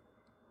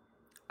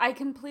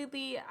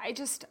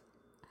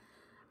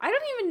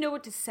don't even know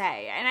what to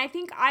say. And I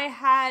think I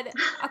had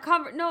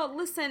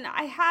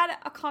I had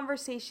a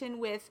conversation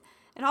with,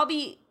 and I'll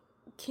be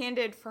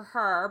candid for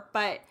her,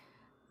 but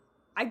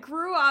I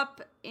grew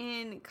up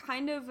in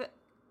kind of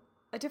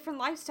a different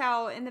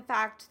lifestyle, in the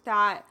fact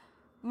that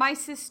my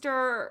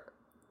sister,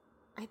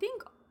 I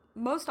think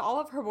most all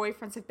of her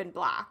boyfriends have been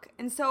Black.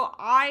 And so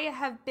I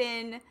have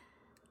been,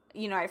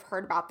 you know, I've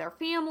heard about their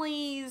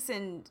families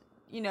and,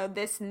 you know,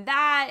 this and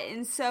that.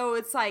 And so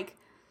it's like,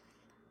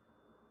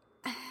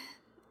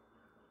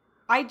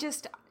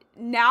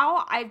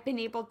 now I've been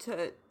able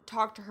to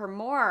talk to her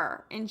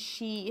more, and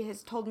she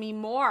has told me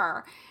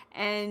more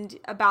and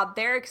about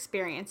their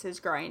experiences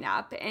growing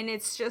up. And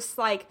it's just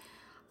like,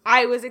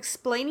 I was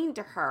explaining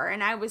to her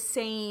and I was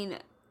saying,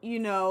 you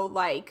know,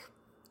 like,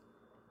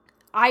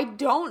 I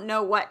don't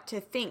know what to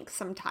think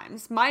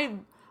sometimes.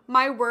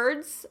 My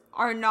words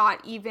are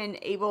not even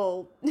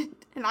able,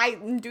 and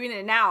I'm doing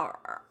it now,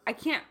 I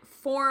can't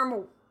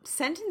form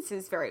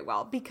sentences very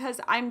well because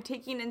I'm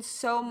taking in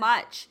so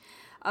much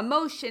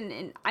emotion,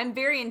 and I'm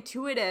very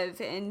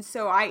intuitive, and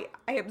so I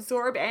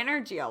absorb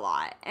energy a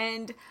lot,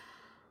 and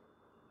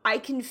I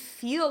can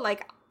feel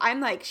like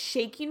I'm like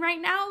shaking right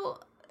now,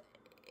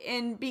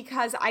 and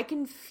because I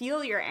can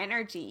feel your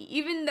energy,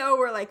 even though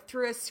we're like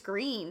through a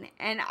screen,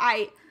 and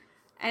I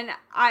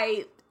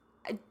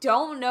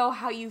don't know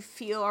how you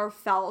feel or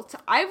felt.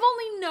 I've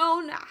only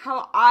known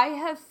how I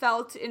have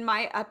felt in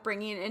my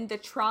upbringing and the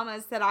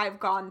traumas that I've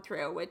gone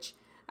through, which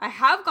I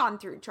have gone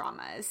through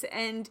traumas,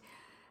 and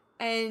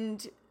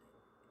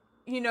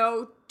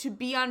to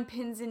be on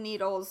pins and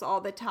needles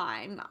all the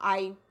time.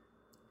 I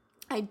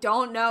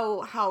don't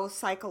know how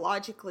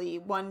psychologically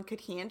one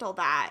could handle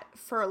that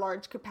for a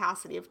large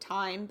capacity of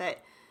time, but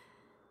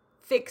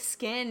thick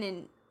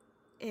skin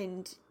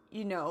and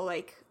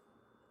like,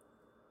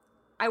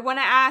 I want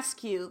to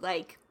ask you,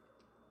 like,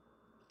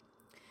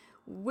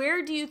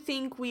 where do you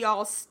think we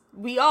all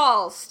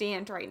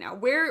stand right now?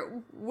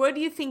 What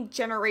do you think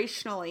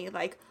generationally,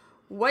 like,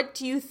 what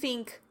do you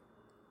think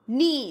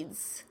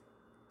needs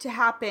to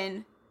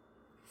happen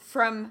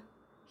from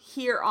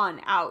here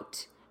on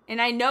out?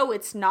 And I know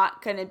it's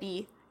not going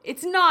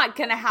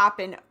to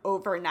happen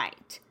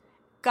overnight.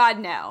 God,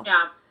 no.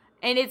 Yeah.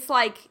 And it's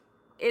like,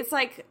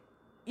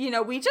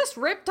 we just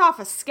ripped off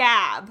a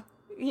scab,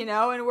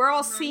 and we're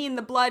all seeing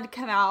the blood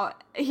come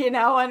out,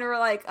 and we're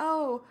like,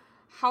 oh,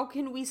 how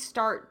can we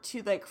start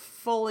to, like,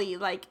 fully,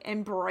 like,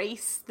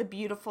 embrace the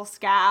beautiful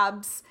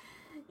scabs,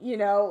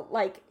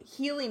 like,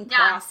 healing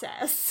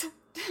process?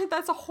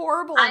 That's a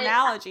horrible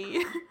analogy.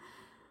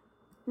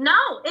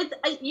 No,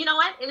 you know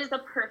what? It is a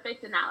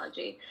perfect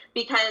analogy,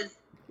 because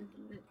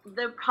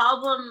the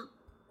problem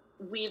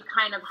we've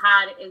kind of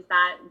had is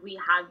that we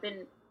have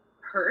been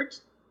hurt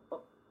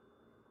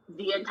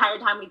the entire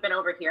time we've been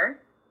over here.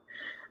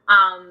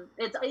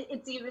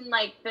 It's even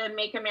like the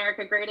Make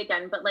America Great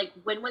Again, but like,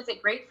 when was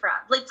it great for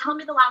us? Like, tell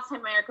me the last time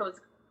America was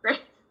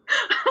great.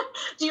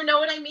 Do you know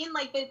what I mean?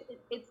 Like,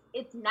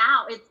 it's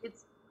now,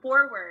 it's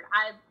forward.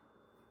 I've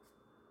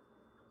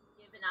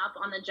given up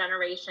on the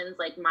generations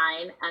like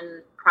mine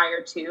and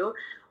prior to,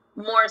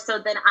 more so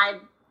than I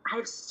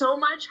have so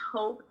much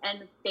hope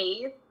and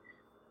faith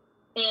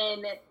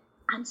in.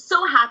 I'm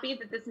so happy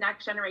that this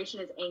next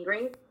generation is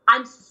angry.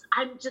 I'm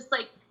just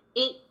like,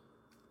 it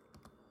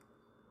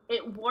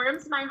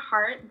warms my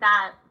heart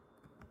that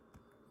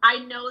I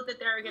know that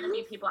there are going to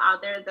be people out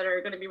there that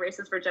are going to be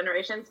racist for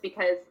generations,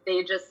 because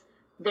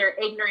they're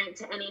ignorant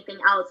to anything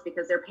else,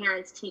 because their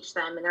parents teach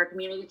them and their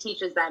community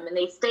teaches them, and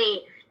they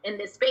stay in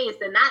this space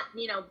and that,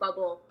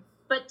 bubble.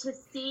 But to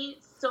see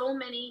so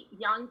many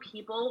young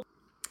people.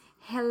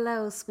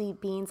 Hello, sweet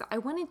beans. I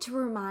wanted to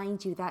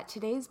remind you that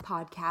today's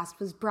podcast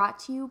was brought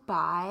to you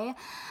by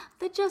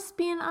the Just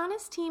Being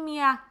Honest team.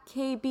 Yeah,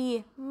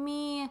 KB,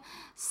 me.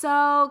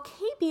 So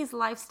KB's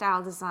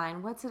lifestyle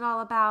design, what's it all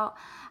about?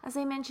 As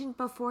I mentioned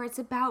before, it's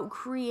about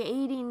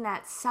creating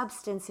that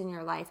substance in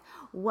your life.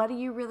 What are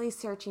you really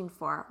searching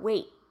for?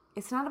 Wait,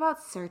 it's not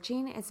about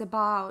searching. It's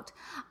about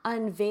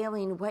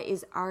unveiling what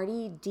is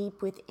already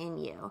deep within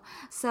you.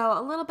 So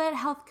a little bit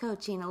health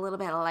coaching, a little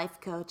bit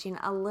life coaching,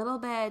 a little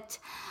bit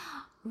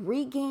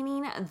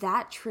regaining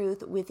that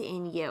truth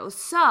within you.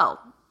 So,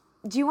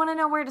 do you want to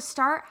know where to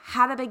start?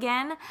 How to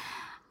begin?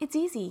 It's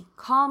easy.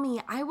 Call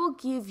me. I will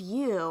give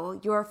you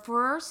your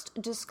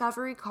first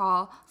discovery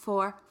call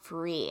for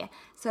free.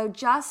 So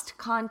just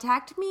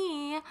contact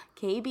me,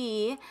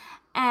 KB,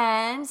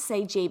 and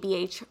say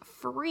JBH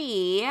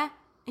free,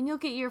 and you'll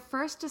get your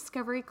first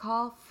discovery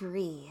call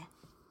free.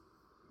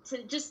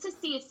 To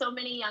see so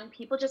many young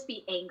people just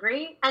be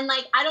angry. And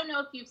like, I don't know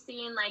if you've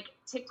seen like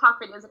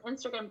TikTok videos and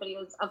Instagram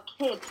videos of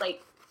kids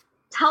like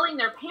telling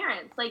their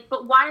parents, like,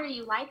 but why are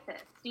you like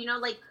this?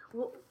 Like,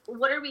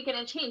 what are we going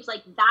to change?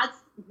 Like, that's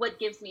what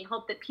gives me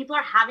hope, that people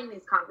are having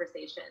these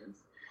conversations.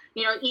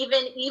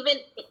 Even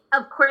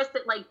of course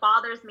it like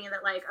bothers me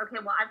that like, okay,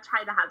 well, I've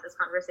tried to have this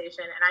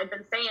conversation and I've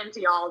been saying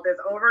to y'all this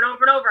over and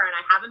over and over, and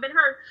I haven't been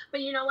heard.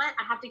 But you know what?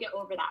 I have to get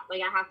over that.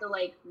 Like, I have to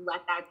like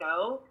let that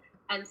go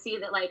and see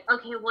that like,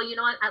 okay, well, you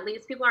know what? At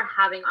least people are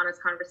having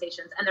honest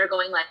conversations, and they're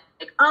going like,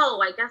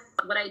 oh, I guess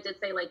what I did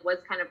say like was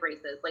kind of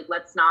racist. Like,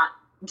 let's not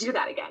do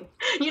that again.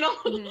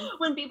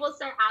 When people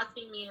start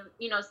asking me,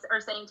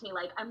 or saying to me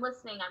like, I'm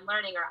listening, I'm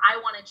learning, or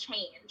I want to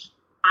change,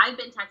 I've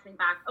been texting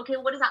back, okay,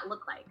 what does that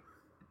look like?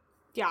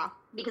 Yeah.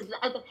 Because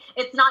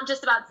it's not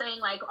just about saying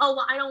like, oh,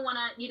 well, I don't want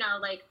to,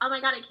 like, oh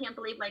my God, I can't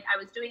believe like I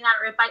was doing that.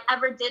 Or if I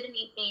ever did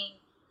anything,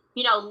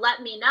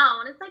 let me know.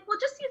 And it's like, well,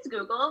 just use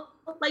Google.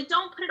 Like,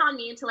 don't put it on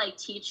me to like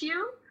teach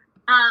you.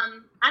 I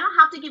don't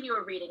have to give you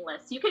a reading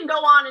list. You can go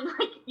on and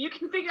like, you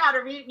can figure out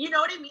a reading, you know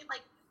what I mean?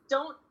 Like,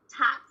 don't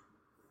tax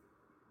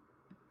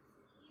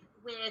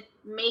with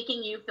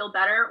making you feel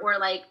better, or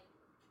like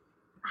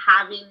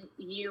having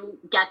you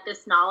get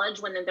this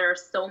knowledge when there are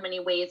so many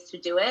ways to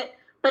do it.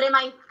 But am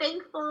I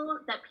thankful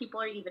that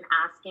people are even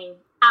asking?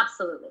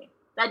 Absolutely.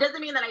 That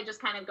doesn't mean that I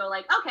just kind of go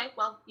like, okay,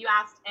 well, you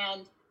asked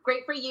and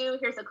great for you.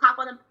 Here's a clap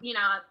on the,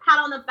 a pat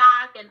on the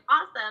back and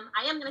awesome.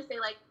 I am going to say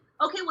like,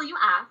 okay, well, you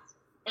asked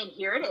and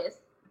here it is.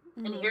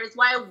 Mm-hmm. And here's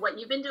why what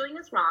you've been doing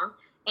is wrong.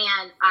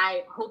 And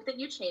I hope that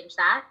you change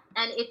that.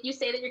 And if you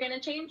say that you're going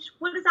to change,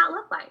 what does that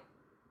look like?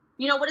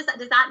 What is that?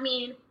 Does that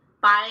mean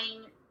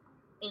buying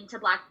into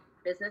Black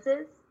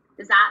businesses?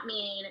 Does that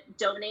mean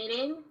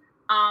donating?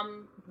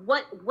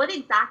 What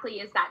exactly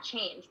is that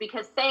change?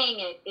 Because saying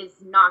it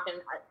is not going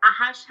to,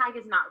 a hashtag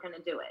is not going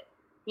to do it.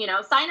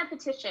 Sign a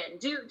petition,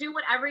 do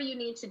whatever you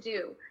need to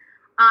do.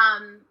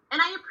 And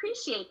I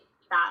appreciate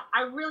that.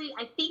 I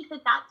think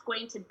that that's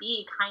going to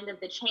be kind of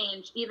the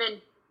change.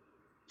 Even,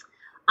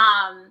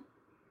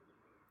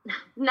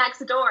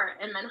 next door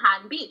in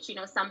Manhattan Beach,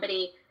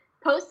 somebody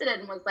posted it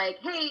and was like,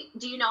 hey,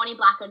 do you know any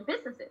Black-owned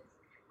businesses?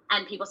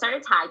 And people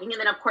started tagging. And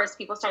then, of course,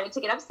 people started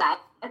to get upset.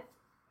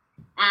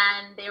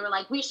 And they were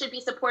like, we should be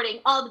supporting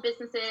all the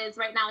businesses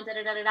right now,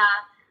 da-da-da-da-da.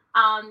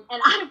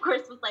 And I, of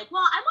course, was like,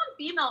 well, I'm on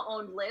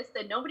female-owned lists,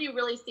 and nobody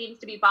really seems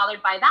to be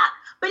bothered by that.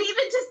 But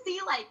even to see,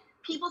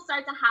 people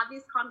start to have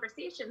these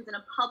conversations in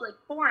a public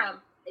forum,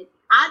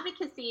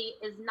 advocacy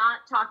is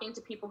not talking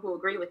to people who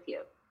agree with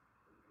you.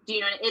 Do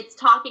you know? It's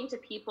talking to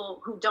people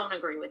who don't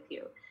agree with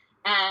you.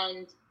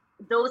 And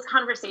those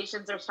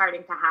conversations are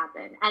starting to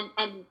happen.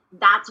 And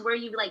that's where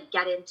you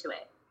get into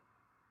it.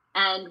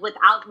 And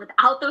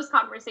without those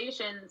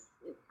conversations,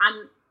 I'm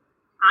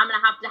going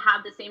to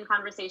have the same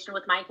conversation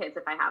with my kids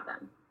if I have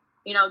them.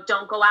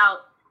 Don't go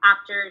out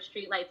after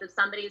streetlights. If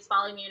somebody is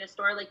following me in a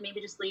store,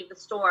 maybe just leave the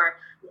store.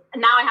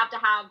 Now I have to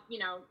have,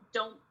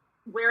 don't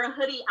wear a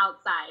hoodie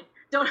outside.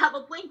 Don't have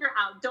a blinker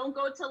out. Don't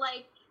go to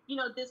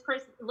this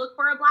person, look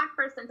for a Black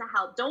person to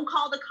help. Don't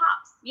call the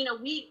cops.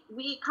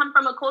 We come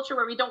from a culture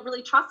where we don't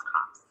really trust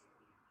cops.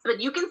 But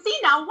you can see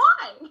now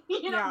why.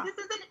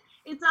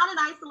 It's not an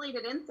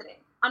isolated incident.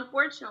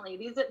 Unfortunately,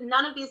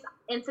 none of these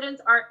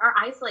incidents are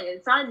isolated.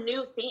 It's not a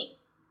new thing.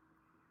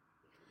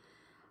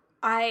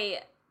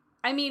 I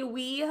mean,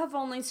 we have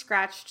only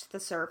scratched the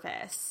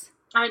surface.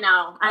 I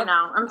know.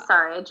 I'm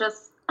sorry.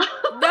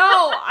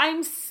 No,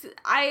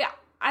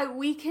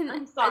 we can.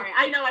 I'm sorry.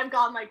 I know I've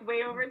gone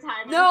way over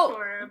time. No, I'm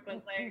sure,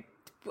 but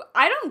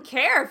I don't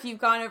care if you've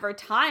gone over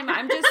time.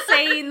 I'm just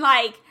saying,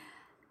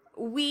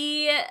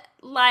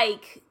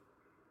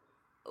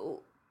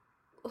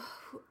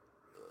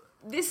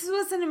 this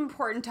was an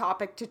important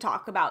topic to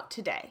talk about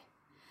today.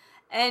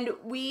 And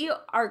we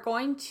are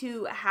going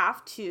to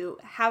have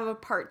a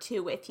part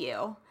 2 with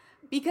you,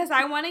 because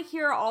I want to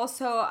hear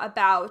also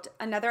about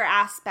another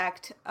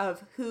aspect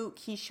of who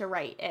Keisha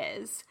Wright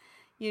is,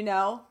 and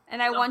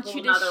I want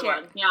you to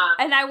share,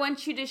 and I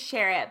want you to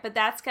share it, but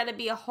that's got to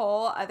be a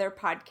whole other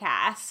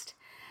podcast,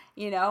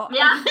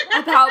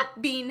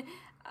 about being,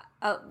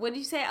 what do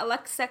you say,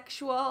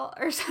 alexsexual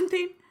or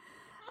something?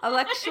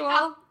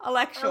 Electual.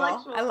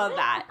 I love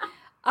that.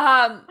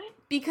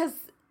 Because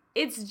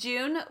it's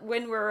June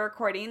when we're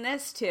recording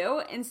this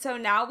too. And so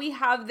now we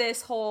have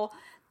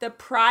the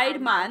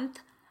Pride Month.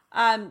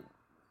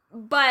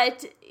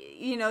 But,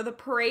 the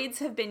parades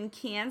have been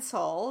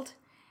canceled.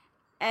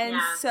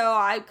 And so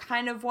I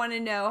kind of want to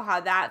know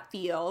how that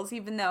feels,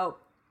 even though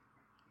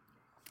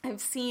I've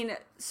seen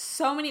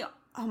so many,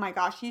 oh my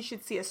gosh, you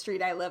should see a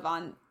street I live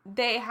on.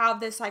 They have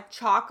this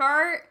chalk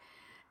art.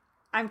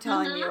 I'm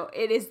telling you,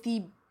 it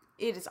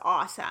is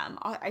awesome.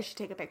 I should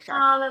take a picture.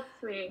 Oh, that's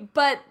sweet.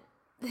 But,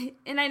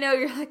 and I know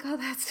you're like, oh,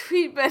 that's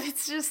sweet, but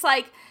it's just No,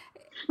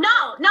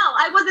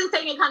 I wasn't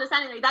saying it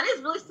condescendingly. That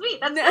is really sweet.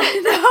 That's no.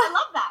 I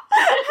love that.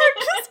 I'm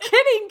just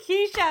kidding,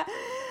 Keisha.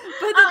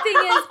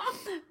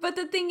 But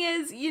the thing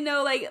is,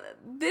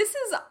 this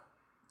is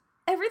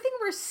everything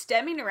we're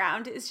stemming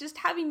around is just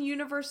having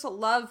universal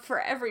love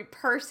for every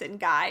person,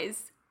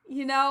 guys.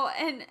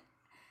 And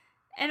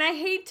I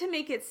hate to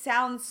make it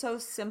sound so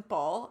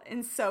simple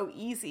and so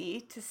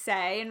easy to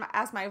say, and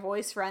as my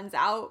voice runs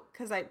out,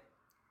 because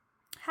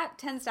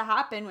tends to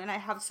happen when I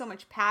have so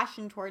much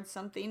passion towards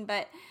something,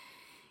 but,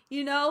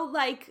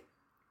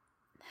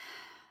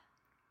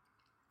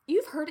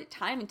 you've heard it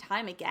time and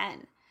time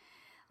again.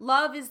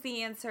 Love is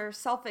the answer,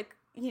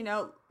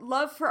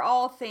 love for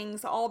all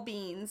things, all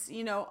beings,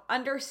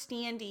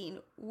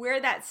 understanding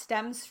where that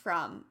stems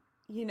from,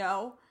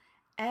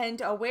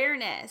 and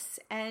awareness,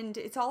 and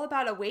it's all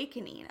about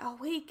awakening,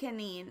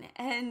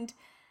 and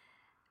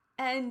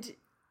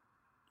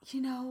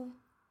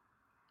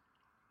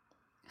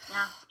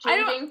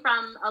changing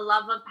from a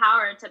love of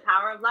power to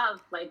power of love,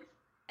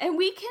 and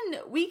we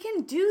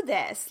can do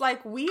this.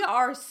 We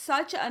are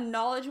such a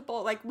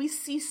knowledgeable, we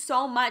see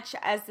so much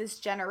as this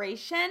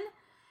generation,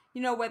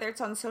 whether it's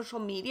on social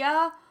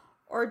media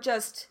or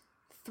just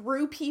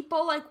through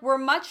people, we're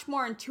much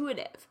more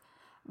intuitive.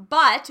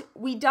 But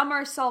we dumb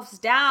ourselves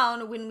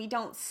down when we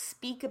don't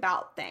speak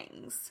about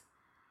things,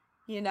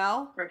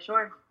 For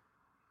sure.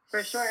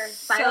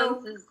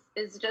 Silence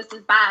is just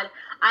as bad.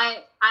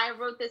 I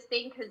wrote this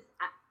thing because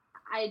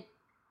I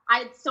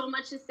had so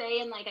much to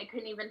say, and I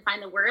couldn't even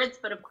find the words,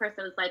 but of course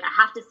I was I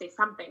have to say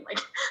something.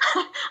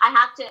 I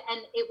have to,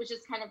 and it was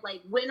just kind of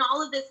when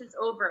all of this is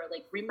over,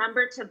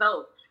 remember to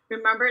vote.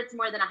 Remember it's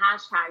more than a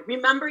hashtag.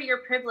 Remember your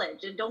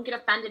privilege and don't get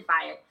offended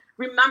by it.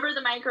 Remember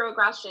the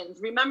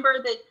microaggressions.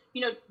 Remember that,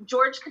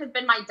 George could have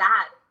been my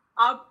dad.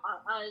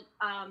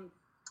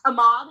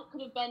 Ahmaud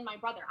could have been my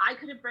brother. I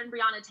could have been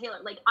Breonna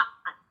Taylor.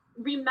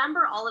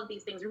 Remember all of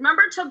these things.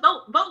 Remember to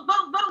vote.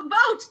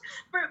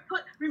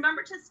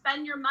 Remember to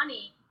spend your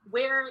money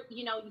where,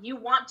 you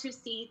want to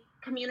see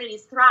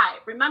communities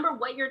thrive. Remember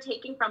what you're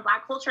taking from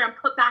Black culture and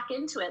put back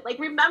into it.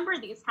 Remember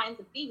these kinds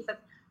of things.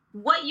 That's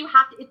what you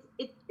have to,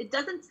 it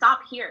doesn't stop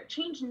here.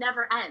 Change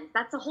never ends.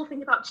 That's the whole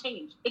thing about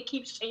change. It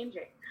keeps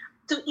changing.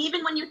 So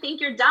even when you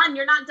think you're done,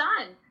 you're not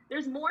done.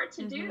 There's more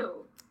to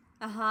do.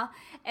 Uh-huh.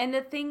 And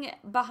the thing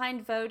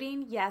behind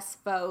voting, yes,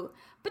 vote.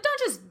 But don't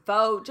just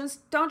vote.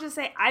 Don't just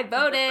say, I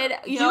voted.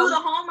 Do the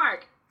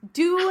homework.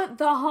 Do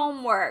the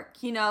homework.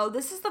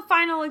 This is the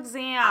final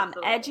exam.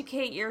 Absolutely.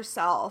 Educate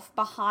yourself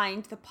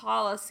behind the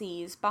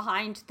policies,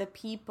 behind the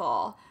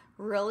people.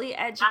 Really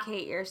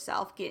educate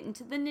yourself. Get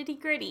into the nitty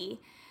gritty.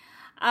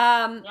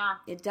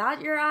 You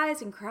dot your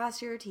I's and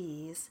cross your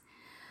T's.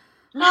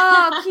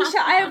 Oh, Keisha,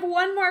 I have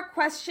one more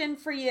question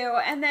for you,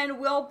 and then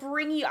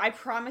I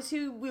promise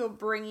you, we'll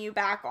bring you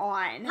back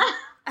on.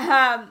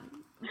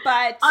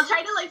 But I'll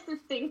try to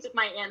succinct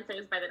my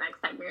answers by the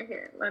next time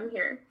I'm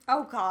here.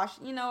 Oh gosh,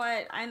 you know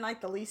what? I'm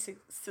like the least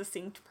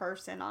succinct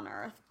person on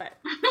earth, but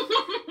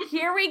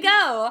here we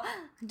go.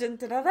 Dun,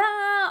 da, da,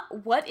 da.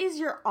 What is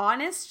your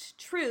honest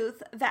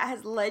truth that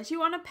has led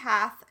you on a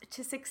path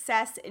to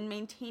success in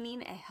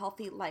maintaining a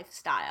healthy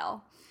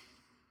lifestyle?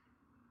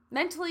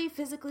 Mentally,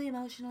 physically,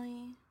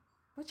 emotionally.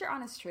 What's your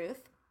honest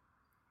truth?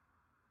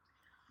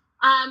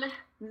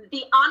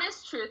 The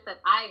honest truth that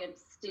I am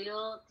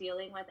still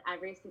dealing with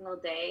every single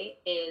day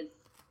is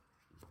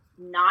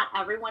not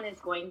everyone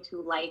is going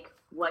to like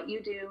what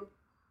you do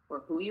or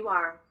who you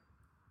are.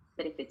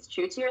 But if it's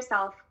true to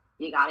yourself,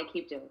 you got to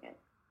keep doing it.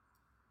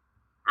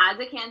 As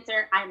a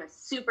Cancer, I'm a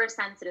super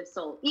sensitive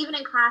soul. Even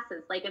in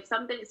classes, if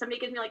somebody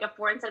gives me a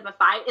 4 instead of a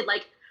 5, it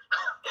wrecks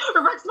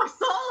my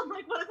soul. I'm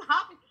like, what is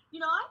happening?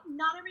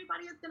 Not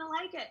everybody is going to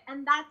like it.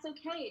 And that's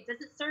okay.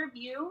 Does it serve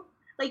you?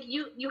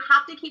 You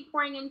have to keep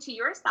pouring into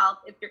yourself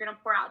if you're going to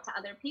pour out to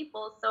other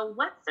people. So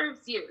what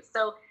serves you?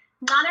 So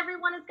not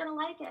everyone is going to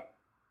like it.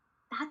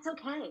 That's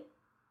okay.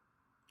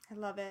 I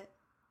love it.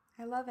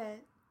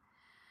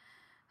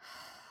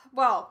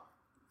 Well,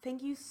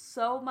 thank you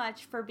so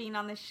much for being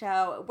on the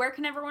show. Where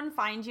can everyone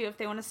find you if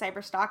they want to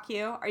cyberstalk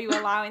you? Are you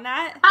allowing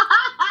that?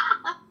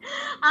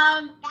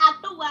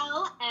 At the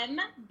Well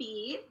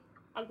MB,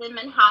 as in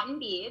Manhattan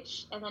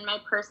Beach. And then my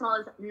personal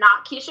is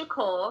not Keisha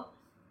Cole.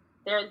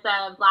 There's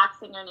a Black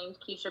singer named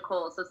Keisha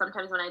Cole. So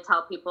sometimes when I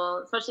tell people,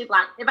 especially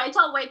Black, if I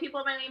tell white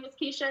people my name is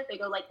Keisha, they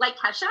go like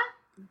Kesha?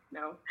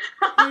 No.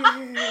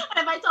 And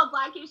if I tell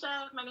Black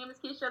Keisha, my name is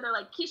Keisha, they're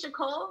like, Keisha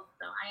Cole?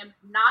 So I am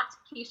not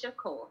Keisha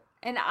Cole.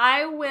 And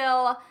I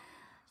will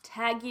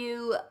tag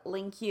you,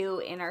 link you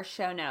in our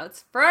show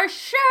notes for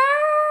sure.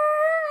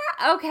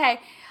 Okay.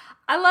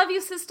 I love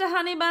you, Sister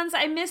Honey Buns.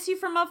 I miss you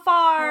from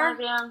afar. I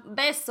love you.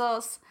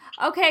 Besos.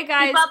 Okay,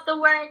 guys. Keep up the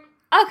work.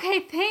 Okay,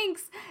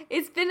 thanks.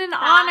 It's been an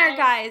honor,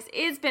 guys.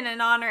 It's been an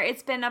honor.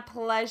 It's been a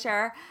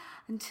pleasure.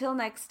 Until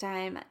next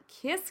time,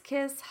 kiss,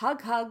 kiss,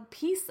 hug, hug,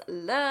 peace,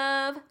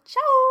 love.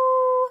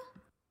 Ciao.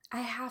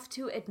 I have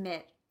to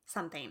admit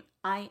something.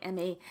 I am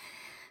a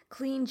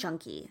clean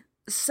junkie.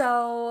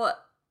 So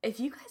if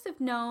you guys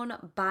have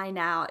known by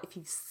now, if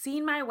you've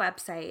seen my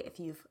website, if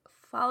you've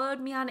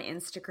followed me on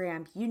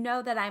Instagram, you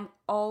know that I'm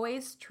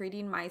always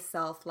treating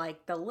myself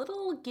like the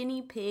little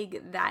guinea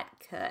pig that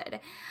could.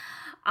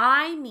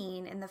 I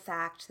mean in the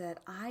fact that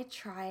I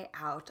try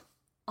out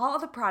all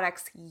the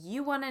products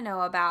you want to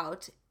know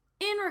about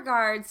in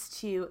regards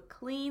to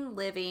clean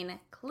living,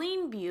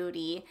 clean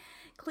beauty,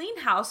 clean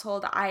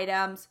household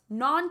items,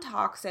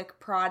 non-toxic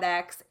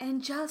products,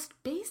 and just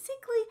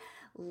basically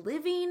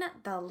living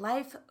the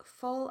life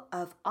full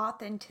of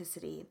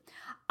authenticity.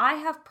 I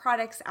have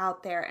products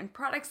out there and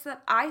products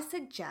that I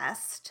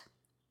suggest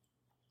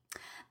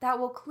that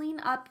will clean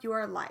up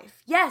your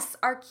life. Yes,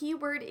 our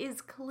keyword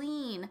is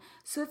clean.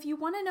 So if you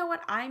want to know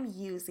what I'm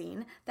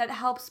using that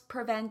helps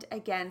prevent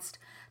against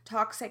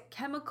toxic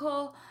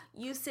chemical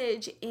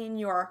usage in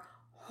your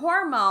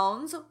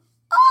hormones,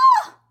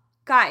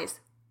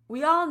 guys,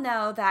 we all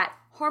know that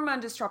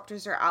hormone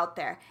disruptors are out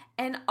there,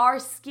 and our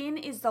skin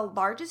is the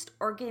largest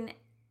organ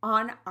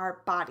on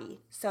our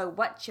body. So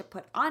what you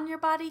put on your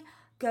body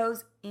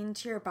goes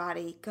into your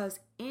body, goes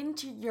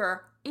into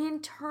your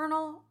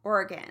internal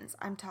organs.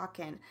 I'm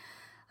talking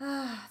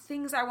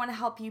things I want to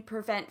help you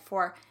prevent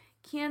for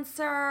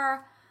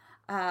cancer,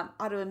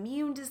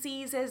 autoimmune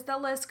diseases. The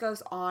list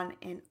goes on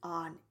and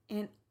on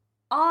and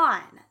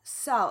on.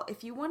 So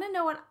if you want to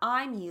know what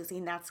I'm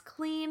using that's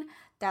clean,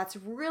 that's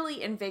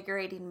really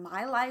invigorating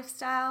my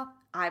lifestyle,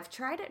 I've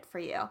tried it for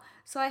you.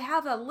 So I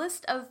have a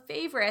list of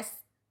favorites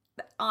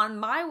on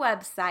my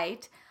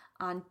website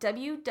on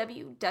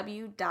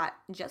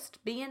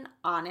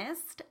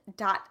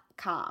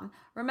www.justbeinghonest.com.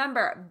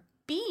 Remember,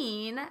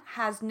 being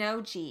has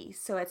no G,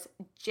 so it's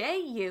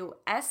JUSTBEINHONEST.com.